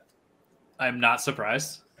 I'm not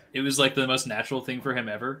surprised. It was like the most natural thing for him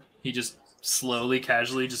ever. He just slowly,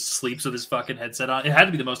 casually just sleeps with his fucking headset on. It had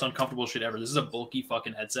to be the most uncomfortable shit ever. This is a bulky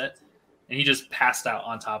fucking headset. And he just passed out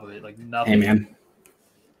on top of it. Like nothing. Hey, man.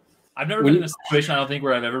 I've never been in a situation, I don't think,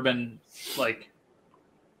 where I've ever been like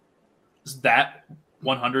that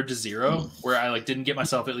 100-0, where I like didn't get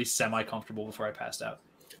myself at least semi-comfortable before I passed out.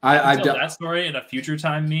 I've tell that story in a future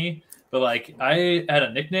time, but like I had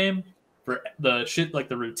a nickname for the shit, like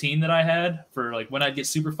the routine that I had for like when I'd get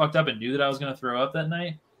super fucked up and knew that I was going to throw up that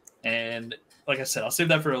night. And like I said, I'll save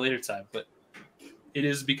that for a later time, but it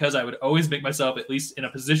is because I would always make myself at least in a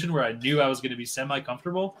position where I knew I was going to be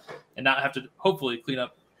semi-comfortable and not have to hopefully clean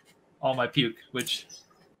up all my puke, which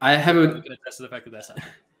I have a attest to the fact that that's not.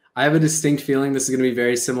 I have a distinct feeling this is going to be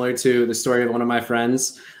very similar to the story of one of my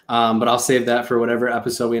friends, but I'll save that for whatever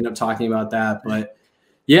episode we end up talking about that. But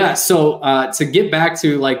yeah, so to get back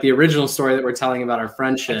to like the original story that we're telling about our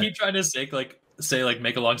friendship. I keep trying to say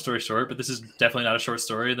make a long story short, but this is definitely not a short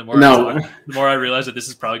story. The more I realize that this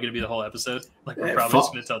is probably going to be the whole episode. Like we're probably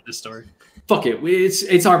just going to tell this story. Fuck it,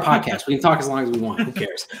 it's our podcast. We can talk as long as we want. Who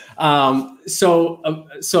cares?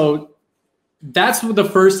 So that's the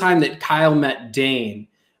first time that Kyle met Dane.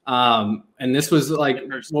 And this was like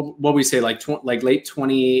what we say, like late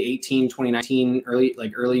 2018, 2019,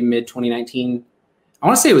 early mid 2019. I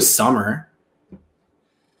want to say it was summer.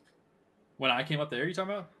 When I came up there, you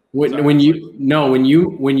talking about? When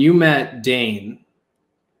you met Dane,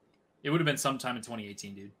 it would have been sometime in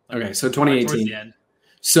 2018, dude. Like, okay, so 2018. Towards the end.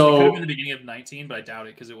 So it could have been the beginning of 19, but I doubt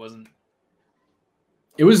it because it wasn't.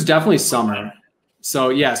 It was definitely summer. So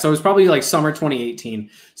yeah, so it's probably like summer 2018.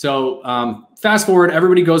 So fast forward,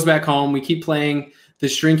 everybody goes back home. We keep playing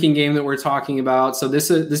this drinking game that we're talking about. So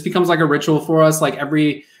this becomes like a ritual for us. Like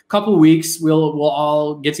every couple weeks, we'll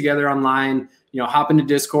all get together online, hop into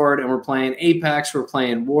Discord, and we're playing Apex, we're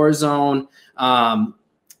playing Warzone.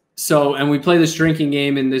 And we play this drinking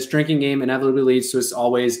game, and this drinking game inevitably leads to us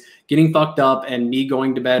always getting fucked up and me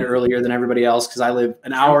going to bed earlier than everybody else because I live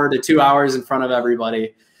an hour to 2 hours in front of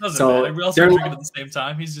everybody. Doesn't matter. We also drink at the same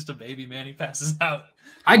time. He's just a baby, man. He passes out.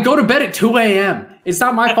 I go to bed at 2 a.m. It's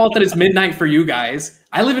not my fault that it's midnight for you guys.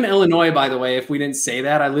 I live in Illinois, by the way, if we didn't say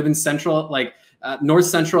that. I live in north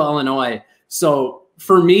central Illinois. So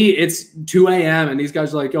for me, it's 2 a.m. And these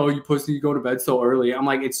guys are like, oh, you pussy, you go to bed so early. I'm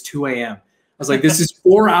like, it's 2 a.m. I was like, this is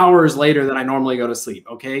 4 hours later than I normally go to sleep.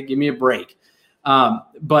 Okay, give me a break.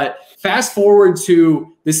 But fast forward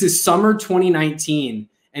to this is summer 2019.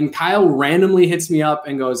 And Kyle randomly hits me up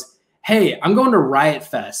and goes, hey, I'm going to Riot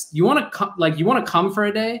Fest. You want to come? You want to come for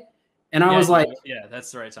a day? And I was like, yeah,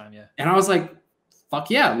 that's the right time. Yeah. And I was like, fuck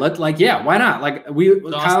yeah. Why not?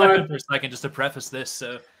 Kyle and I, for a second, just to preface this.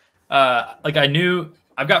 So, I knew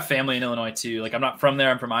I've got family in Illinois too. Like I'm not from there.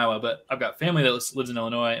 I'm from Iowa, but I've got family that lives in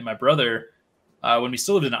Illinois. And my brother, when we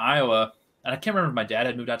still lived in Iowa, and I can't remember if my dad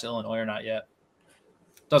had moved out to Illinois or not yet.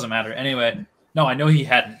 Doesn't matter. Anyway, no, I know he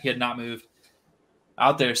hadn't. He had not moved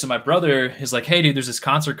out there. So my brother is like, hey, dude, there's this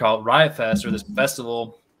concert called Riot Fest, or this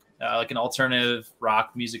festival, like an alternative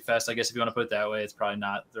rock music fest. I guess if you want to put it that way, it's probably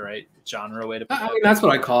not the right genre way to put it. I mean, that's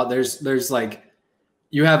what I call it. There's like,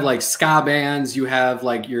 you have like ska bands, you have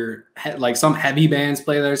like some heavy bands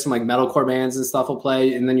play there, some like metalcore bands and stuff will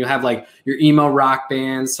play, and then you have like your emo rock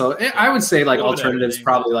bands. So I would say like alternatives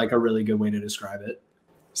probably like a really good way to describe it.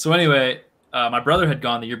 So anyway, my brother had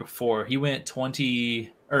gone the year before. He went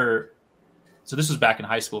so this was back in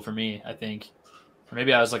high school for me, I think. Or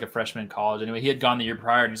maybe I was like a freshman in college. Anyway, he had gone the year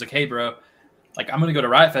prior, and he's like, hey, bro, like I'm going to go to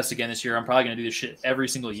Riot Fest again this year. I'm probably going to do this shit every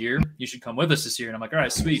single year. You should come with us this year. And I'm like, all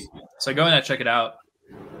right, sweet. So I go in and I check it out.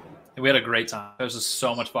 And we had a great time. It was just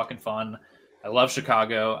so much fucking fun. I love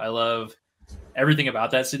Chicago. I love everything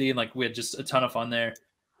about that city. And like we had just a ton of fun there.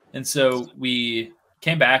 And so we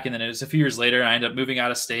came back, and then it was a few years later, and I ended up moving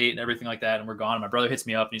out of state and everything like that. And we're gone. And my brother hits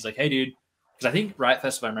me up, and he's like, hey, dude. Because I think Riot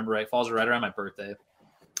Fest, if I remember right, falls right around my birthday.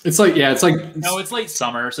 It's late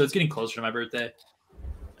summer, so it's getting closer to my birthday.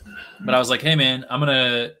 But I was like, hey, man,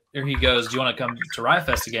 here he goes, do you want to come to Riot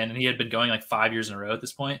Fest again? And he had been going like 5 years in a row at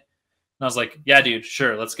this point. And I was like, yeah, dude,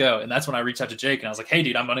 sure, let's go. And that's when I reached out to Jake, and I was like, hey,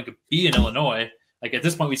 dude, I'm going to be in Illinois. Like at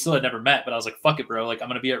this point, we still had never met, but I was like, fuck it, bro. Like I'm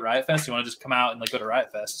going to be at Riot Fest. You want to just come out and like go to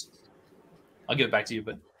Riot Fest? I'll give it back to you,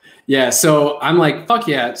 but. Yeah, so I'm like, fuck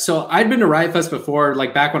yeah. So I'd been to Riot Fest before,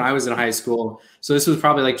 like back when I was in high school. So this was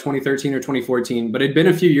probably like 2013 or 2014, but it'd been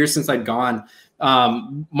a few years since I'd gone.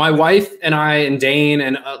 My wife and I and Dane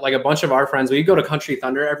and like a bunch of our friends, we go to Country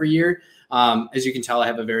Thunder every year. As you can tell, I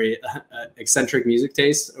have a very eccentric music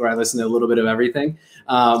taste where I listen to a little bit of everything.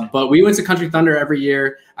 But we went to Country Thunder every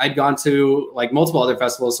year. I'd gone to like multiple other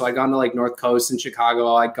festivals. So I'd gone to like North Coast in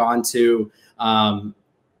Chicago. I'd gone to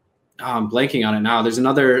I'm blanking on it now. There's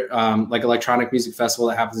another like electronic music festival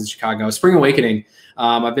that happens in Chicago, Spring Awakening.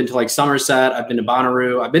 I've been to like Somerset. I've been to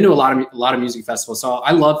Bonnaroo. I've been to a lot of music festivals. So I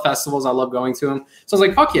love festivals. I love going to them. So I was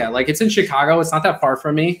like, fuck yeah. Like it's in Chicago. It's not that far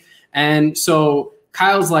from me. And so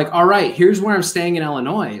Kyle's like, all right, here's where I'm staying in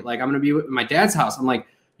Illinois. Like I'm going to be at my dad's house. I'm like,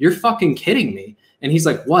 you're fucking kidding me. And he's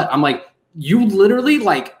like, what? I'm like, you literally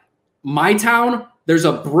like my town, there's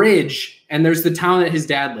a bridge and there's the town that his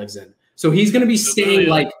dad lives in. So he's going to be staying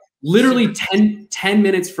like literally 10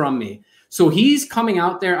 minutes from me. So he's coming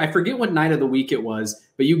out there. I forget what night of the week it was,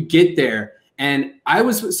 but you get there. And a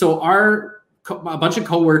bunch of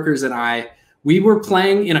coworkers and we were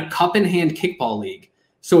playing in a cup in hand kickball league.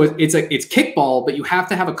 So it's kickball, but you have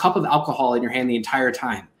to have a cup of alcohol in your hand the entire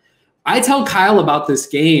time. I tell Kyle about this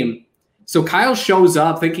game. So Kyle shows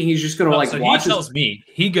up thinking he's just going to watch. He tells me,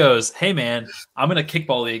 he goes, hey man, I'm in a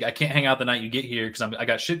kickball league. I can't hang out the night you get here because I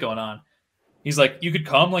got shit going on. He's like, you could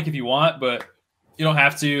come like if you want, but you don't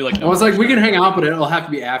have to. Like, I was like, we can hang out, but it'll have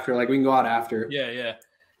to be after. Like, we can go out after. Yeah.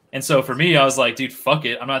 And so for me, I was like, dude, fuck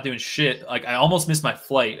it. I'm not doing shit. Like, I almost missed my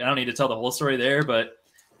flight. I don't need to tell the whole story there, but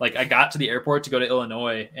like, I got to the airport to go to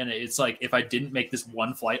Illinois, and it's like, if I didn't make this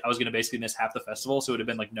one flight, I was going to basically miss half the festival. So it would have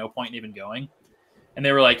been like no point in even going. And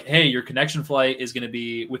they were like, hey, your connection flight is going to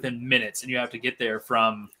be within minutes, and you have to get there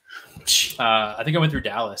from, I think I went through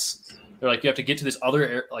Dallas. They're like, you have to get to this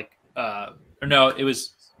other it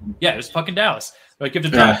was fucking Dallas. Like you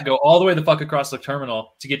have to go all the way the fuck across the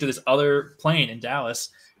terminal to get to this other plane in Dallas,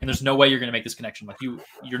 and there's no way you're going to make this connection. Like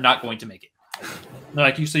you're not going to make it. They're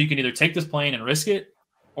like so you can either take this plane and risk it,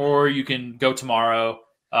 or you can go tomorrow.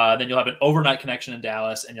 Then you'll have an overnight connection in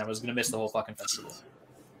Dallas, and I was going to miss the whole fucking festival.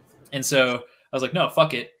 And so I was like, no,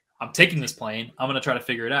 fuck it. I'm taking this plane. I'm going to try to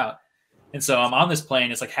figure it out. And so I'm on this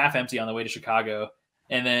plane. It's like half empty on the way to Chicago.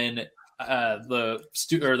 And then the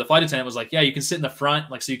flight attendant was like, yeah, you can sit in the front,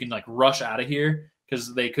 like, so you can like rush out of here,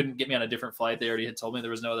 because they couldn't get me on a different flight. They already had told me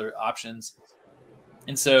there was no other options.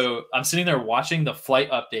 And so I'm sitting there watching the flight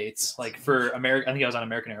updates, like for American. I think I was on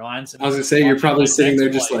American Airlines. I was gonna say, you're probably sitting there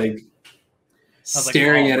just like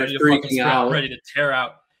staring at it, freaking out, ready to tear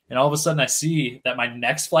out. And all of a sudden, I see that my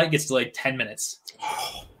next flight gets delayed 10 minutes.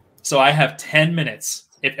 So I have 10 minutes,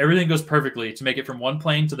 if everything goes perfectly, to make it from one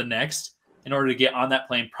plane to the next in order to get on that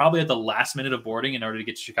plane, probably at the last minute of boarding, in order to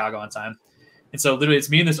get to Chicago on time. And so literally, it's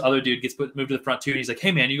me and this other dude moved to the front too. And he's like,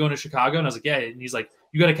 hey, man, you going to Chicago? And I was like, yeah. And he's like,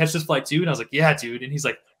 you got to catch this flight too? And I was like, yeah, dude. And he's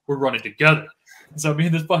like, we're running together. And so me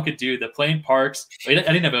and this fucking dude, the plane parks. I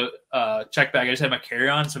didn't have a check bag. I just had my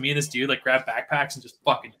carry-on. So me and this dude like grab backpacks and just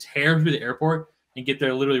fucking tear through the airport and get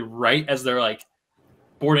there literally right as they're like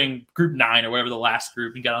boarding group 9 or whatever, the last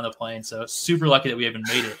group, and got on the plane. So super lucky that we even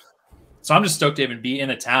made it. So I'm just stoked to even be in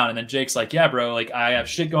the town. And then Jake's like, yeah, bro, like I have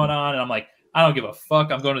shit going on. And I'm like, I don't give a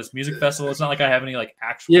fuck. I'm going to this music festival. It's not like I have any like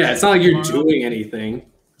actual. Yeah, it's not like you're doing anything.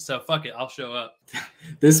 So fuck it, I'll show up.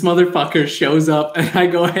 This motherfucker shows up, and I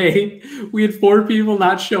go, hey, we had 4 people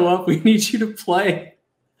not show up. We need you to play.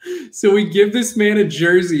 So we give this man a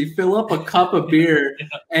jersey, fill up a cup of beer,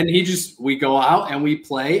 and we go out and we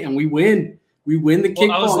play and we win. We win the kickball.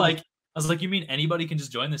 Well, I was like, you mean anybody can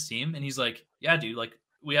just join this team? And he's like, yeah, dude, like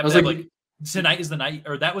we have to have like tonight is the night,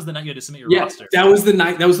 or that was the night you had to submit your roster. That was the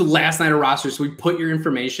night. That was the last night of roster. So we put your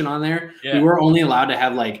information on there. Yeah. We were only allowed to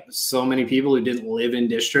have like so many people who didn't live in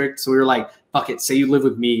district. So we were like, fuck it. Say you live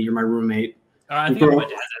with me. You're my roommate. I think my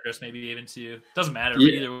dad's address maybe even to you. Doesn't matter.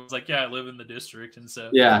 Yeah. Either was like, yeah, I live in the district, and so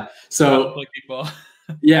yeah. So play kickball.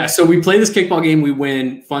 Yeah, so we play this kickball game. We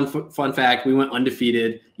win. Fun fact: we went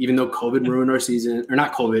undefeated, even though COVID ruined our season. Or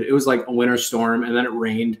not COVID. It was like a winter storm, and then it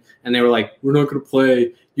rained, and they were like, "We're not going to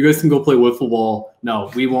play. You guys can go play wiffle ball." No,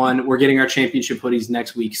 we won. We're getting our championship hoodies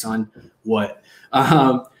next week, son. What?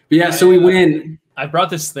 But yeah, so we win. I brought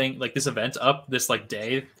this thing, like this event, up this like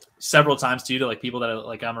day several times to like people that are,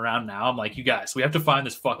 like I'm around now. I'm like, you guys, we have to find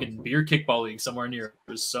this fucking beer kickball league somewhere near.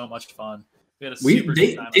 It was so much fun. They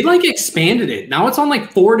like expanded it. Now it's on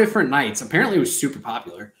like 4 different nights. Apparently it was super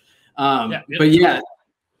popular. But yeah,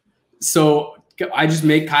 so I just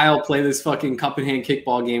make Kyle play this fucking cup in hand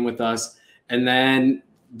kickball game with us. And then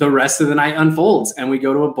the rest of the night unfolds and we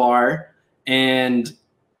go to a bar, and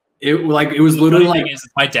it was literally like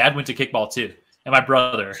my dad went to kickball too. And my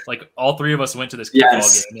brother, like all 3 of us went to this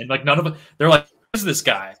kickball game, and like none of us, they're like, who's this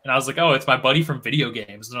guy? And I was like, oh, it's my buddy from video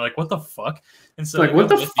games. And they're like, what the fuck? And so like, what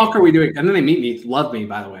the fuck are we doing? And then they meet me, love me,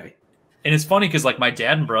 by the way. And it's funny because like my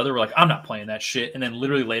dad and brother were like, I'm not playing that shit. And then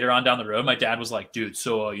literally later on down the road, my dad was like, dude,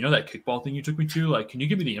 so you know that kickball thing you took me to? Like, can you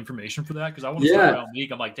give me the information for that? Because I want to start my own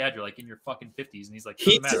league. I'm like, Dad, you're like in your fucking 50s. And he's like,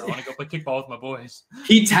 doesn't matter. I want to go play kickball with my boys.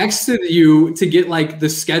 He texted you to get like the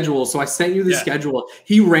schedule. So I sent you the schedule.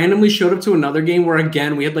 He randomly showed up to another game where,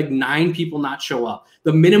 again, we had like 9 people not show up.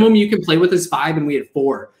 The minimum you can play with is 5, and we had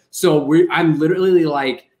 4. So I'm literally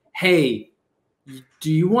like, hey,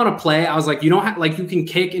 do you want to play? I was like, you don't have, like, you can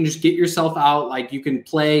kick and just get yourself out. Like, you can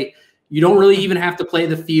play. You don't really even have to play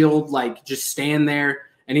the field. Like, just stand there.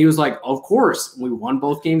 And he was like, of course. We won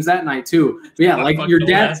both games that night too. But yeah, like your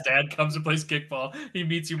dad comes and plays kickball. He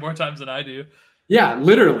meets you more times than I do. Yeah,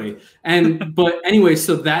 literally. And but anyway,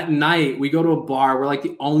 so that night we go to a bar. We're like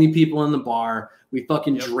the only people in the bar. We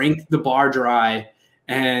fucking drink the bar dry.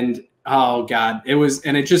 And oh God,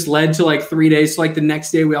 it just led to like 3 days. So like the next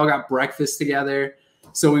day we all got breakfast together.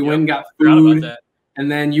 So we went and got food,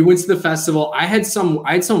 and then you went to the festival. I had some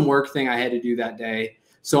work thing I had to do that day.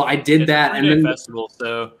 So I did that. And then festival.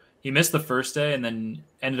 So he missed the first day and then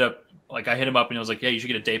ended up like, I hit him up and he was like, yeah, you should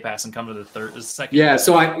get a day pass and come to the second. Yeah.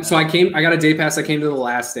 So I got a day pass. I came to the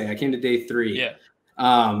last day. I came to day 3. Yeah.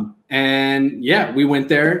 And yeah, we went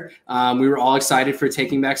there. We were all excited for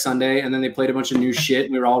Taking Back Sunday, and then they played a bunch of new shit,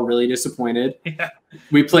 and we were all really disappointed. Yeah.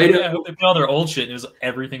 We played they played all their old shit, and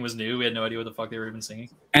everything was new. We had no idea what the fuck they were even singing.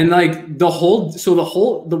 And like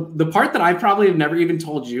the part that I probably have never even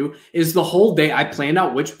told you is the whole day I planned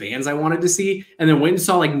out which bands I wanted to see, and then went and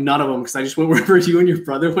saw like none of them because I just went wherever you and your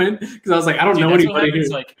brother went, because I was like, I don't know anybody here.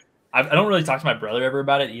 Like, I don't really talk to my brother ever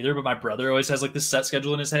about it either, but my brother always has like this set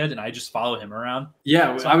schedule in his head, and I just follow him around.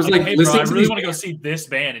 Yeah, so I was like, hey, bro, I really want to go see this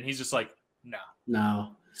band, and he's just like,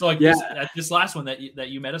 no. So like, this last one that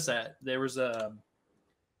you met us at, there was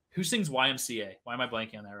who sings YMCA? Why am I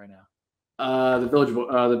blanking on that right now? The Village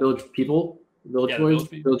People. Village Boys.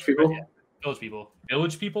 Village People. Right, yeah.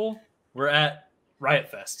 Village People were at Riot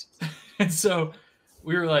Fest. And so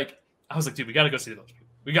we were like, I was like, dude, we got to go see the Village People.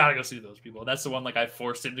 We got to go see those people. And that's the one like I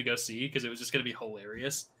forced him to go see because it was just going to be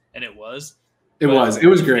hilarious. And it was. It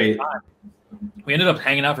was great. We ended up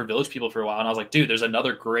hanging out for Village People for a while. And I was like, dude, there's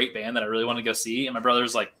another great band that I really want to go see. And my brother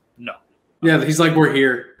was like, no. Yeah, he's like, we're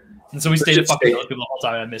here. And so we stayed at fucking Village People the whole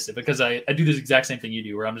time. And I missed it because I do this exact same thing you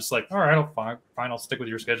do where I'm just like, all right, fine, I'll stick with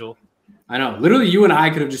your schedule. I know. Literally, you and I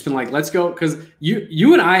could have just been like, let's go. Because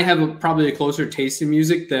you and I have probably a closer taste in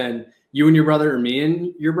music than you and your brother or me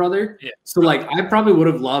and your brother. Yeah. So, like, I probably would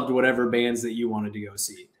have loved whatever bands that you wanted to go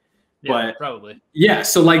see. Yeah, but probably. Yeah.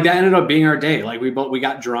 So, like, that ended up being our day. Like, we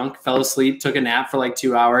got drunk, fell asleep, took a nap for like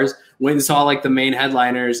 2 hours, went and saw like the main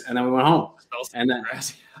headliners, and then we went home. And then,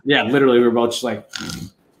 yeah, literally, we were both just like.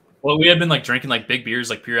 Well, we had been like drinking like big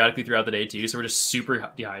beers like periodically throughout the day too, so we're just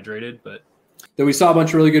super dehydrated. But then we saw a bunch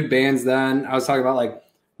of really good bands. Then I was talking about like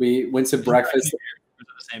we went to breakfast. The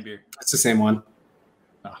same beer. It's the same one.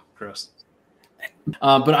 Oh, gross.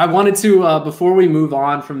 But I wanted to before we move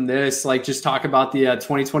on from this, like just talk about the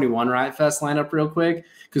 2021 Riot Fest lineup real quick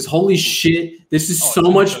because holy shit, this is so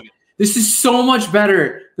much. This is so much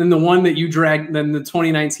better than the one that you dragged than the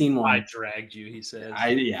 2019 one. I dragged you, he said.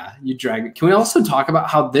 Yeah, you dragged it. Can we also talk about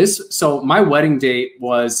how this? So my wedding date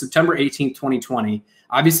was September 18th, 2020.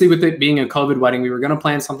 Obviously, with it being a COVID wedding, we were going to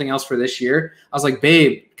plan something else for this year. I was like,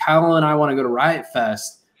 babe, Kyle and I want to go to Riot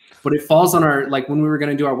Fest, but it falls on our, like when we were going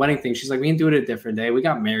to do our wedding thing, she's like, we can do it a different day. We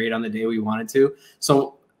got married on the day we wanted to.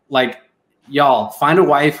 So like, y'all find a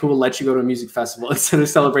wife who will let you go to a music festival instead of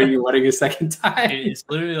celebrating your wedding a second time. It's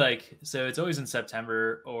literally like, so it's always in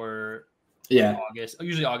September or August,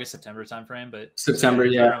 usually August, September timeframe, but September,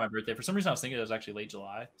 around my birthday. For some reason, I was thinking it was actually late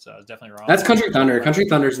July, so I was definitely wrong. That's Country Thunder. Country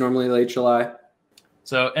Thunder is normally late July.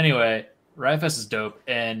 So anyway, Riot Fest is dope,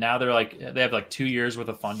 and now they have like 2 years worth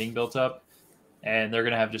of funding built up, and they're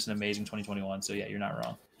gonna have just an amazing 2021. So yeah, you're not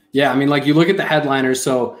wrong. Yeah, I mean, like you look at the headliners.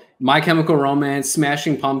 So My Chemical Romance,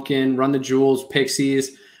 Smashing Pumpkin, Run the Jewels,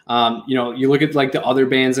 Pixies. You look at like the other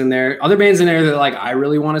bands in there. Other bands in there that like I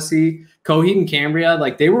really want to see. Coheed and Cambria,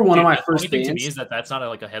 like they were one of my first bands. To me is that's not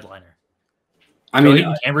like a headliner. I mean, Coheed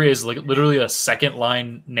and Cambria is like literally a second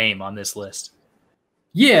line name on this list.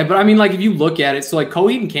 Yeah, but I mean, like if you look at it, so like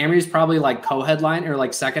Coheed and Cambria is probably like co-headline or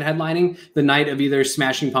like second headlining the night of either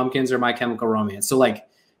Smashing Pumpkins or My Chemical Romance. So like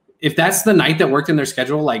if that's the night that worked in their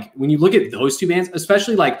schedule, like when you look at those two bands,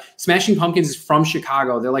 especially like Smashing Pumpkins is from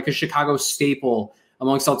Chicago, they're like a Chicago staple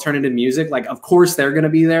amongst alternative music. Like, of course they're going to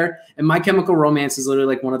be there. And My Chemical Romance is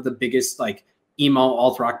literally like one of the biggest like emo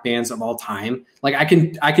alt rock bands of all time. Like I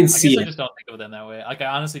can see it. I just don't think of them that way. Like I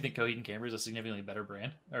honestly think Coheed and Cambria is a significantly better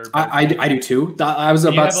brand. I do too. I was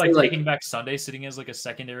about to say like Taking Back Sunday sitting as like a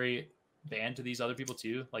secondary band to these other people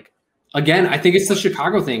too. Like again, I think it's the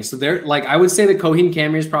Chicago thing. So they're like, I would say that Coheed and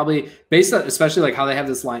Cambria is probably based on, especially like how they have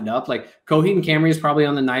this lined up. Like Coheed and Cambria is probably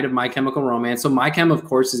on the night of My Chemical Romance. So My Chem, of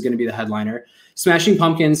course, is going to be the headliner. Smashing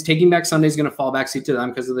Pumpkins, Taking Back Sunday is going to fall backseat to them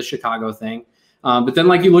because of the Chicago thing. But then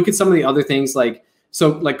like you look at some of the other things like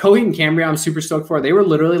Coheed and Cambria, I'm super stoked for. They were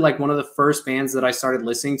literally like one of the first bands that I started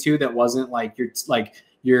listening to that wasn't like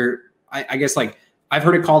I guess like I've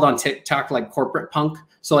heard it called on TikTok like corporate punk.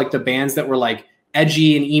 So like the bands that were like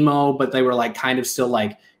edgy and emo, but they were like kind of still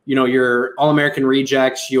like, your All American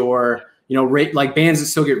Rejects, like bands that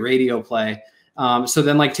still get radio play. So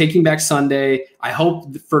then like Taking Back Sunday, I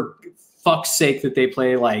hope for fuck's sake that they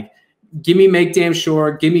play like Give Me Make Damn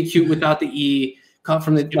Sure, Give Me Cute Without the E, come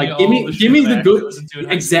from the give me the good.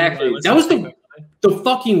 Exactly. That was the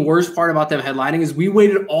fucking worst part about them headlining is we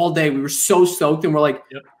waited all day. We were so stoked and we're like,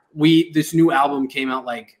 this new album came out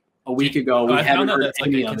like a week ago. We haven't heard that's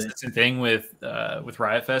any like a consistent thing with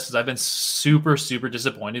Riot Fest is I've been super, super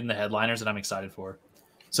disappointed in the headliners that I'm excited for.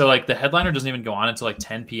 So like the headliner doesn't even go on until like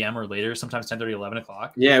 10 p.m. or later, sometimes 10:30, 11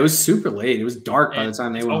 o'clock. Yeah, it was super late. It was dark by the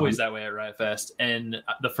time they went. It's always that way at Riot Fest. And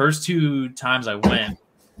the first two times I went,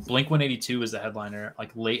 Blink-182 was the headliner,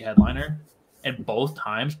 like late headliner. And both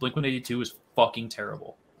times Blink-182 was fucking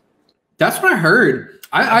terrible. That's what I heard.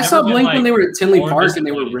 I saw Blink when they were at Tinley Park and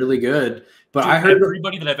they were really good. But I heard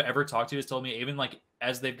everybody that I've ever talked to has told me, even like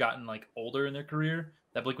as they've gotten like older in their career,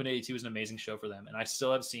 that Blink-182 was an amazing show for them. And I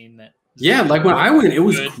still have seen that. Yeah, like when I went, it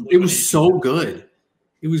was so good.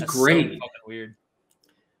 It was great. So fucking weird.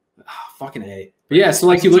 Fucking A. But yeah, so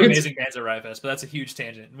like you look at amazing bands at Riot Fest, but that's a huge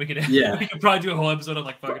tangent. We could probably do a whole episode on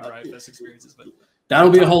like fucking Riot Fest experiences, but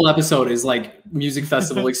that'll be a whole episode is like music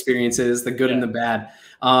festival experiences, the good and the bad.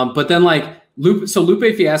 But then like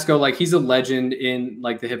Lupe Fiasco, like he's a legend in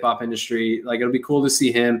like the hip hop industry. Like it'll be cool to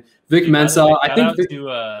see him. Vic Mensa, I think.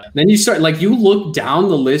 Then you start like you look down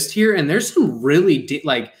the list here, and there's some really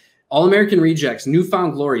All American Rejects,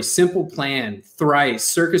 Newfound Glory, Simple Plan, Thrice,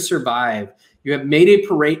 Circus Survive. You have Mayday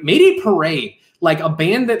Parade, like a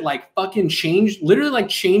band that like fucking literally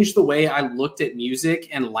changed the way I looked at music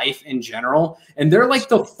and life in general. And they're like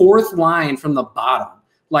the fourth line from the bottom.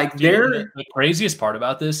 Like the craziest part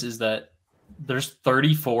about this is that there's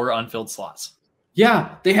 34 unfilled slots.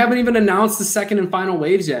 Yeah, they haven't even announced the second and final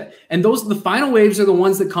waves yet. And the final waves are the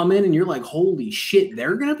ones that come in and you're like, holy shit,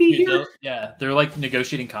 they're going to be here? They're like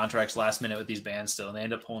negotiating contracts last minute with these bands still. And they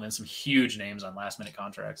end up pulling in some huge names on last minute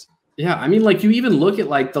contracts. Yeah, I mean, like you even look at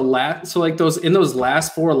like those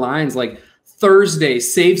last four lines, like Thursday,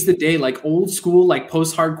 Saves the Day, like old school, like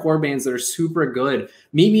post-hardcore bands that are super good.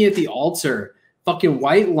 Meet Me at the Altar, fucking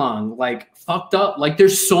White Lung, like Fucked Up. Like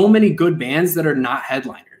there's so many good bands that are not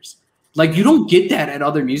headliners. Like you don't get that at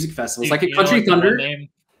other music festivals. Like at Country Thunder.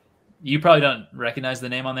 You probably don't recognize the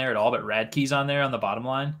name on there at all, but Radkey's on there on the bottom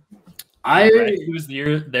line. Radkey was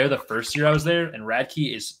there the first year I was there, and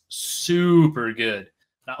Radkey is super good.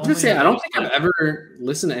 I was gonna say, I don't think I've ever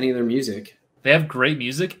listened to any of their music. They have great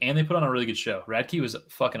music, and they put on a really good show. Radkey was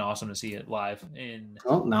fucking awesome to see it live.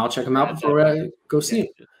 Now I'll check them out before I go see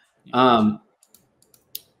it.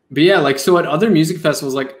 But yeah, like so at other music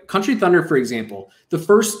festivals, like Country Thunder, for example, the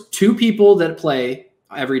first two people that play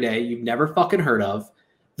every day you've never fucking heard of.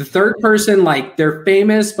 The third person, like they're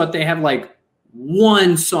famous, but they have like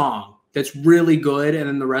one song that's really good, and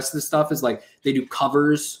then the rest of the stuff is like they do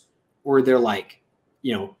covers or they're like,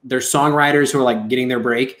 they're songwriters who are like getting their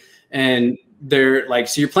break, and they're like,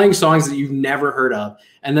 so you're playing songs that you've never heard of,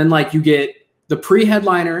 and then like you get the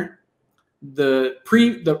pre-headliner, the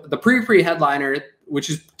pre-headliner, which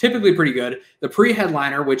is typically pretty good, the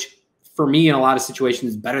pre-headliner, which for me in a lot of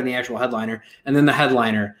situations is better than the actual headliner, and then the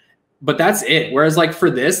headliner. But that's it. Whereas like for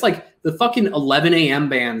this, like the fucking 11 a.m.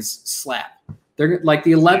 bands slap. They're like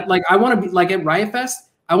the 11, like I want to be like at Riot Fest,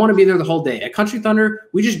 I want to be there the whole day. At Country Thunder,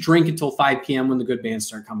 we just drink until 5 p.m. when the good bands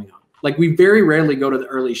start coming on. Like we very rarely go to the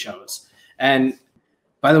early shows. And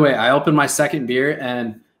by the way, I opened my second beer,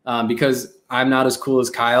 and because I'm not as cool as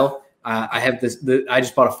Kyle, I have I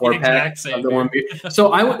just bought a 4-pack of the one beer.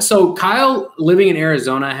 So Kyle, living in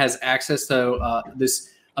Arizona, has access to this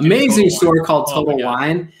amazing store called Total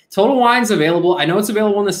Wine. Total Wine's available. I know it's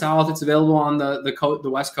available in the South. It's available on the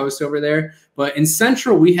West Coast over there. But in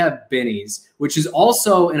Central, we have Binny's, which is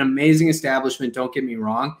also an amazing establishment. Don't get me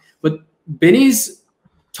wrong. But Binny's,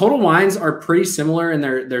 Total Wines are pretty similar in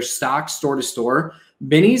their stock store to store.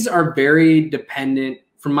 Binny's are very dependent,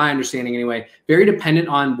 from my understanding anyway, very dependent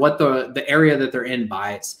on what the area that they're in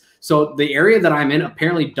buys. So the area that I'm in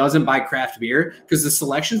apparently doesn't buy craft beer because the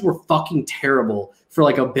selections were fucking terrible for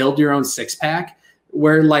like a build your own 6-pack,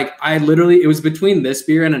 where like it was between this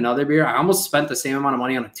beer and another beer. I almost spent the same amount of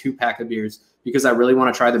money on a 2-pack of beers because I really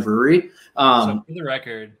want to try the brewery. So for the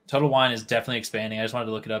record, Total Wine is definitely expanding. I just wanted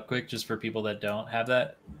to look it up quick just for people that don't have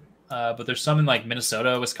that. But there's some in like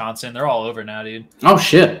Minnesota, Wisconsin. They're all over now, dude. Oh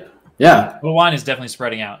shit. Yeah. Total Wine is definitely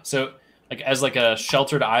spreading out. So like as like a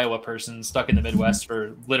sheltered Iowa person stuck in the Midwest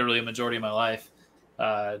for literally a majority of my life,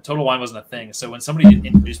 Total Wine wasn't a thing. So when somebody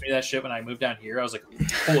introduced me to that shit when I moved down here, I was like,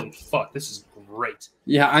 holy fuck, this is great.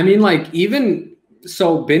 Yeah, I mean like even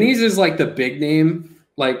so Binny's is like the big name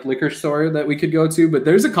like liquor store that we could go to, but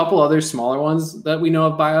there's a couple other smaller ones that we know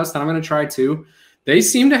of by us that I'm going to try too. They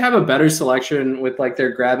seem to have a better selection with like their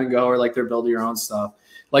grab and go or like their build your own stuff.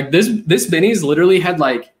 Like this Binny's literally had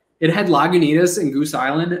like, it had Lagunitas and Goose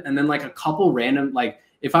Island, and then like a couple random, like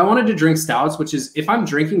if I wanted to drink stouts, which is if I'm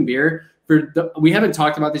drinking beer we haven't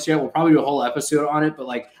talked about this yet. We'll probably do a whole episode on it, but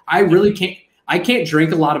like I can't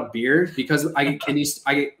drink a lot of beer because I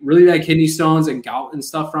get really bad kidney stones and gout and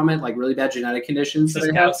stuff from it, like really bad genetic conditions. This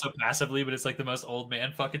gout so passively, but it's like the most old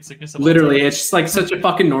man fucking sickness. Literally, it's just like such a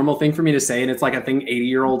fucking normal thing for me to say, and it's like a thing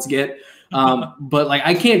 80-year-olds get. But like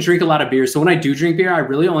I can't drink a lot of beer, so when I do drink beer, I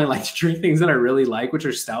really only like to drink things that I really like, which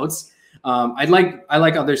are stouts. I like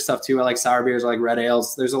other stuff too. I like sour beers, I like red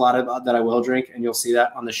ales. There's a lot of that I will drink, and you'll see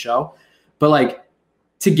that on the show. But like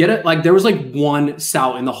to get it, like there was like one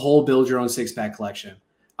stout in the whole build your own 6-pack collection.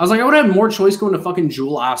 I was like, I would have more choice going to fucking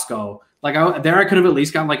Jewel Osco. Like I could have at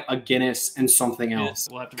least gotten like a Guinness and something else.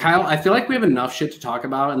 We'll Kyle, I feel like we have enough shit to talk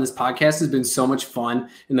about, and this podcast has been so much fun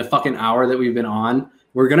in the fucking hour that we've been on.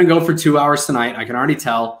 We're gonna go for 2 hours tonight. I can already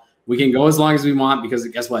tell. We can go as long as we want because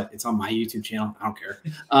guess what? It's on my YouTube channel. I don't care.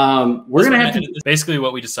 We're gonna have to basically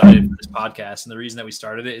what we decided for this podcast, and the reason that we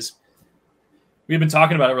started it is we've been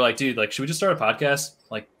talking about it. We're like, dude, like, should we just start a podcast?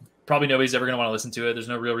 Like, probably nobody's ever going to want to listen to it. There's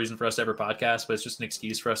no real reason for us to ever podcast, but it's just an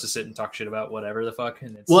excuse for us to sit and talk shit about whatever the fuck.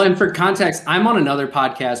 And and for context, I'm on another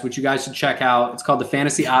podcast, which you guys should check out. It's called the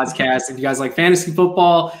Fantasy Odds Cast. If you guys like fantasy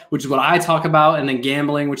football, which is what I talk about, and then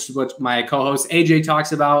gambling, which is what my co-host AJ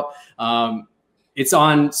talks about. It's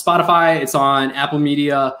on Spotify. It's on Apple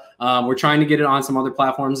Media. We're trying to get it on some other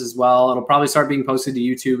platforms as well. It'll probably start being posted to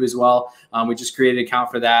YouTube as well. We just created an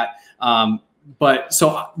account for that. But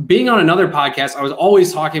so being on another podcast, I was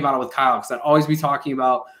always talking about it with Kyle because I'd always be talking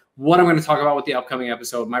about what I'm going to talk about with the upcoming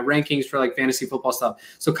episode, my rankings for like fantasy football stuff.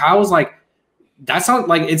 So Kyle was like,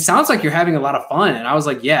 it sounds like you're having a lot of fun. And I was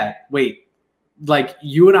like, yeah, wait, like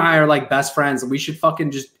you and I are like best friends and we should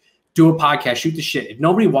fucking just do a podcast, shoot the shit. If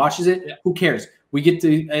nobody watches it, who cares? We get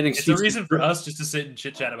to an excuse. It's a reason for us just to sit and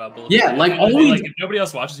chit chat about bullshit. Yeah, like if nobody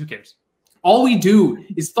else watches, who cares? All we do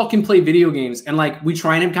is fucking play video games. And like we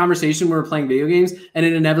try and have conversation when we're playing video games and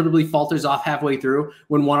it inevitably falters off halfway through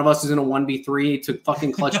when one of us is in a 1v3 to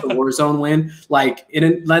fucking clutch the Warzone win. Like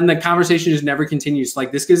then the conversation just never continues.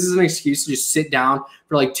 Like this gives us an excuse to just sit down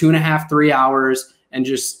for like 2.5, 3 hours and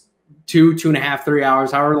just 2.5, 3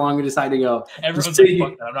 hours, however long we decide to go. Everyone's like,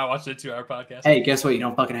 fuck that. I'm not watching a 2-hour podcast. Hey, guess what? You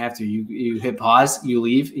don't fucking have to. You hit pause, you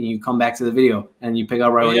leave, and you come back to the video, and you pick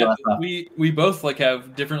up right where you left off. We both like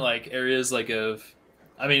have different like areas like of.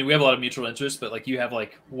 I mean, we have a lot of mutual interests, but like you have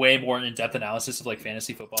like way more in-depth analysis of like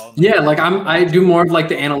fantasy football. Yeah, like I do more of like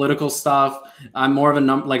the analytical stuff. I'm more of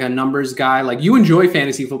a numbers guy. Like you enjoy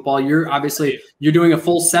fantasy football. You're doing a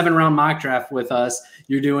full 7-round mock draft with us.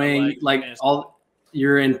 You're doing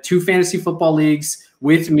You're in 2 fantasy football leagues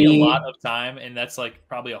with me. A lot of time, and that's like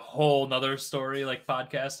probably a whole nother story, like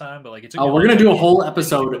podcast time. But like it's. We're gonna do a whole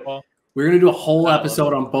episode. We're gonna do a whole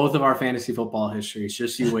episode on both of our fantasy football histories.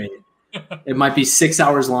 Just you wait. It might be 6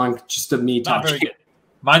 hours long, just of me talking. Very good.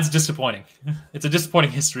 Mine's disappointing. It's a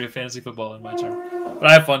disappointing history of fantasy football in my term, but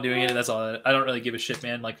I have fun doing it. And that's all. I don't really give a shit,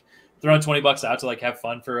 man. Like throwing $20 out to like have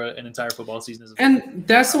fun for an entire football season. And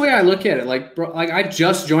that's the way I look at it. Like, bro, like I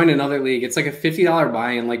just joined another league. It's like a $50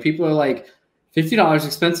 buy-in. Like people are like, $50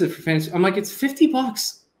 expensive for fantasy. I'm like, it's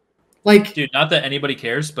 $50. Like, dude, not that anybody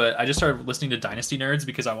cares, but I just started listening to Dynasty Nerds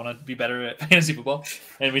because I want to be better at fantasy football.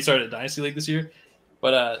 And we started a Dynasty League this year.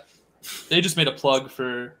 But they just made a plug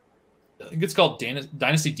for, I think it's called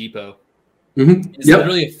Dynasty Depot. Mm-hmm. It's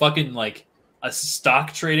literally a fucking like a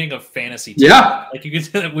stock trading of fantasy teams. Yeah. Like you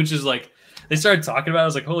can, which is like, they started talking about it. I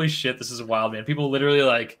was like, holy shit, this is wild, man. People literally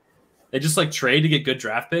like, they just like trade to get good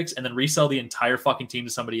draft picks and then resell the entire fucking team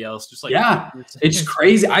to somebody else. Just like, yeah, it's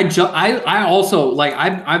crazy. I also like,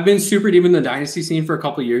 I've been super deep in the dynasty scene for a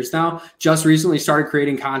couple of years now. Just recently started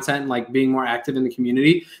creating content and like being more active in the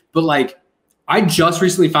community. But like, I just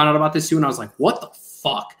recently found out about this too. And I was like, what the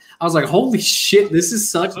fuck? I was like, holy shit, this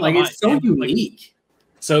is such like, it's so unique.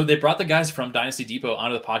 So they brought the guys from Dynasty Depot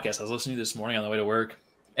onto the podcast. I was listening to this morning on the way to work,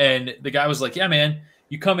 and the guy was like, yeah, man,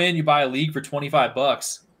 you come in, you buy a league for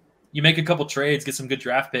 $25, you make a couple trades, get some good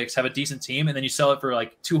draft picks, have a decent team, and then you sell it for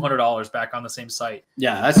like $200 back on the same site.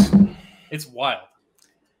 Yeah, it's wild.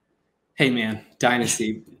 Hey man,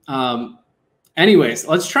 Dynasty. Anyways,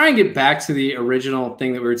 let's try and get back to the original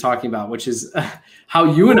thing that we were talking about, which is how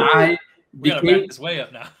you and I became. We gotta back this way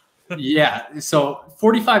up now. Yeah. So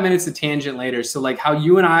 45 minutes of tangent later. So like how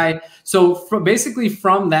you and I, basically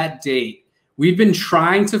from that date, we've been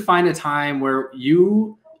trying to find a time where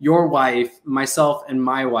you, your wife, myself, and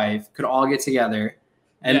my wife could all get together.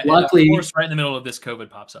 And luckily, of course, right in the middle of this, COVID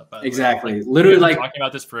pops up. Exactly. Like, literally, like talking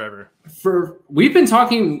about this forever. We've been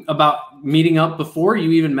talking about meeting up before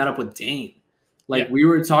you even met up with Dane. Like we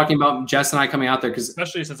were talking about Jess and I coming out there because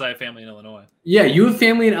especially since I have family in Illinois. Yeah, you have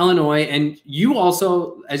family in Illinois, and you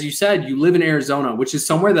also, as you said, you live in Arizona, which is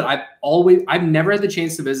somewhere that I've never had the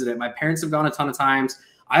chance to visit it. My parents have gone a ton of times.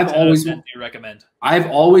 I've always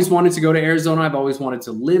wanted to go to Arizona. I've always wanted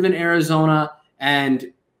to live in Arizona,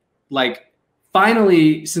 and like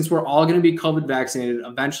finally, since we're all going to be COVID vaccinated,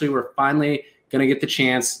 eventually we're finally going to get the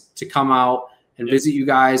chance to come out and visit you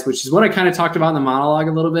guys, which is what I kind of talked about in the monologue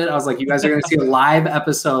a little bit. I was like, you guys are going to see a live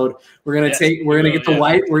episode. We're going to get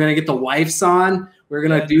the wives on. We're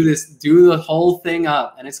going to do the whole thing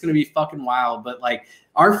up, and it's going to be fucking wild. But like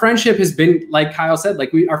our friendship has been, like Kyle said,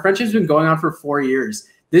 like our friendship's been going on for 4 years.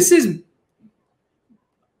 This is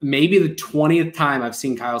maybe the 20th time I've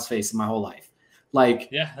seen Kyle's face in my whole life. Like,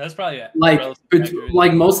 yeah, that's probably it.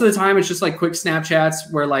 Like most of the time it's just like quick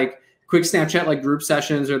Snapchats where like, quick Snapchat like group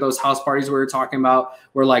sessions or those house parties we were talking about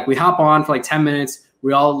where like we hop on for like 10 minutes,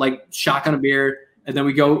 we all like shotgun a beer, and then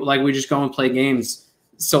we just go and play games.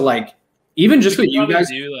 So like even just what you guys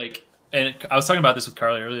do, like, and I was talking about this with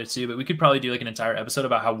Carly earlier too, but we could probably do like an entire episode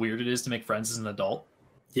about how weird it is to make friends as an adult.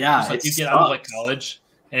 Yeah, like you get out of like college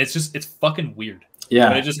and it's fucking weird. Yeah.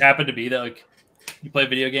 But it just happened to be that like you play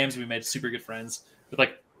video games. We made super good friends with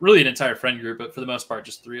like really an entire friend group, but for the most part,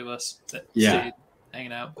 just 3 of us that stayed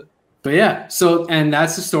hanging out. But yeah, so and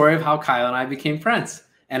that's the story of how Kyle and I became friends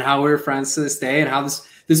and how we're friends to this day, and how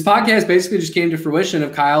this podcast basically just came to fruition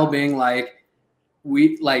of Kyle being like,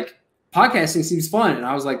 podcasting seems fun, and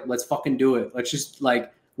I was like, let's fucking do it. Let's just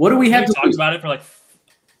like, what do we have to talk about it for like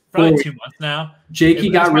probably 2 months now. Jakey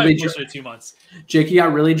got really closer to 2 months. Jakey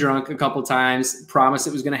got really drunk a couple times. Promised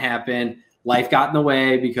it was going to happen. Life got in the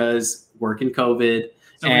way because work and COVID.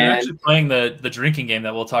 So we were actually playing the drinking game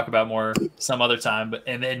that we'll talk about more some other time.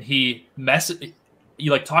 And then he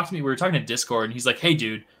like talked to me. We were talking to Discord, and he's like, "Hey,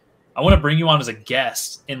 dude, I want to bring you on as a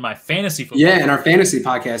guest in my fantasy football." Yeah, in our fantasy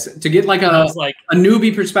podcast to get like a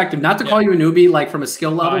newbie perspective. Not to call you a newbie, like from a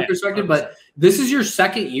skill level perspective, 100%. But this is your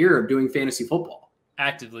second year of doing fantasy football.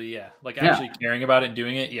 Actively, yeah. Like actually caring about it and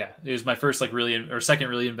doing it. Yeah, it was my first second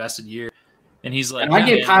really invested year. And he's like, and I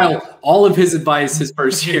gave Kyle all of his advice his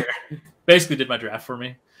first year. Basically did my draft for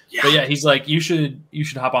me. Yeah. But yeah, he's like, you should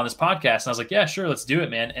hop on this podcast. And I was like, yeah, sure, let's do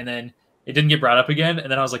it, man. And then it didn't get brought up again.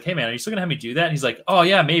 And then I was like, hey man, are you still gonna have me do that? And he's like, oh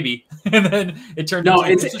yeah, maybe. And then it turned into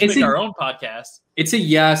let's just make our own podcast. It's a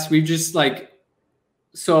yes. We've just like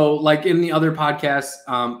in the other podcasts,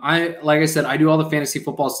 I said, I do all the fantasy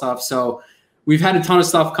football stuff. So we've had a ton of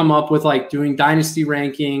stuff come up with like doing dynasty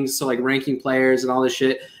rankings, so like ranking players and all this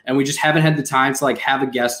shit. And we just haven't had the time to like have a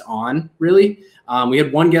guest on really. We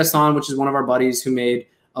had one guest on, which is one of our buddies who made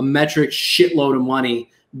a metric shitload of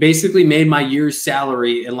money, basically made my year's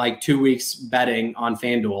salary in like 2 weeks betting on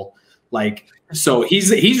FanDuel. Like, so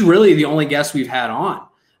he's really the only guest we've had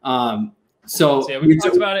on. So yeah, we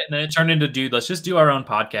talked about it, and then it turned into, dude, let's just do our own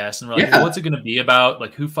podcast. And we're like, well, what's it going to be about?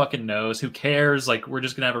 Like, who fucking knows? Who cares? Like, we're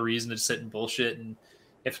just going to have a reason to sit and bullshit. And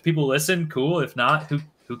if people listen, cool. If not,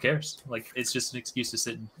 who cares? Like, it's just an excuse to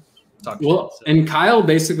sit and talk shit. So. And Kyle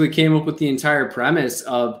basically came up with the entire premise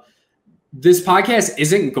of this podcast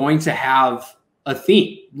isn't going to have a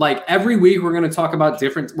theme. Like, every week we're going to talk about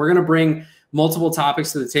we're going to bring multiple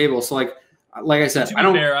topics to the table. So like I said,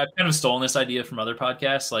 I've kind of stolen this idea from other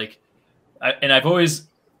podcasts. Like, I've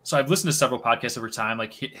listened to several podcasts over time,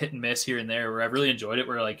 like hit and miss here and there, where I've really enjoyed it,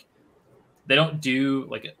 where like they don't do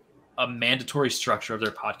like a mandatory structure of their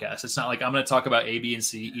podcast. It's not like I'm going to talk about A, B, and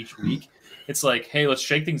C each week. It's like, hey, let's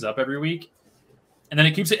shake things up every week. And then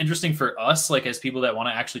it keeps it interesting for us, like as people that want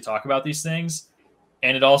to actually talk about these things.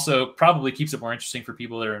 And it also probably keeps it more interesting for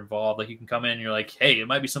people that are involved. Like you can come in and you're like, hey, it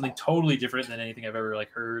might be something totally different than anything I've ever like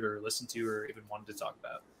heard or listened to or even wanted to talk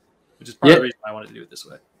about, which is part of the reason I wanted to do it this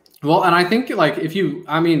way. Well, and I think like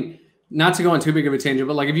not to go on too big of a tangent,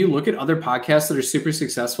 but like if you look at other podcasts that are super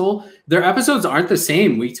successful, their episodes aren't the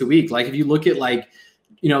same week to week. Like if you look at like,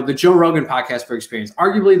 the Joe Rogan podcast for experience,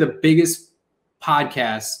 arguably the biggest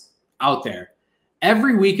podcast out there.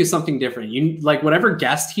 Every week is something different. You like whatever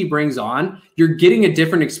guest he brings on, you're getting a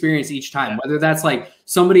different experience each time, whether that's like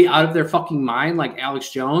somebody out of their fucking mind, like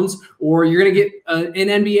Alex Jones, or you're going to get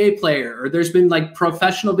an NBA player, or there's been like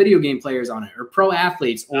professional video game players on it, or pro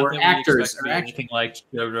athletes, or actors, or anything like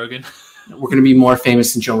Joe Rogan. We're going to be more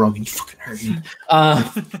famous than Joe Rogan. You fucking heard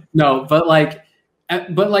me. No,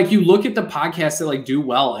 but you look at the podcasts that like do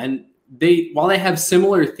well, and while they have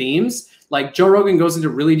similar themes, like Joe Rogan goes into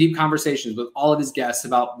really deep conversations with all of his guests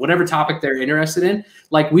about whatever topic they're interested in.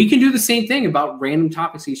 Like we can do the same thing about random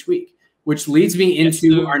topics each week, which leads me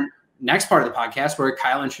into our next part of the podcast where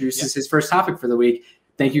Kyle introduces his first topic for the week.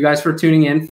 Thank you guys for tuning in.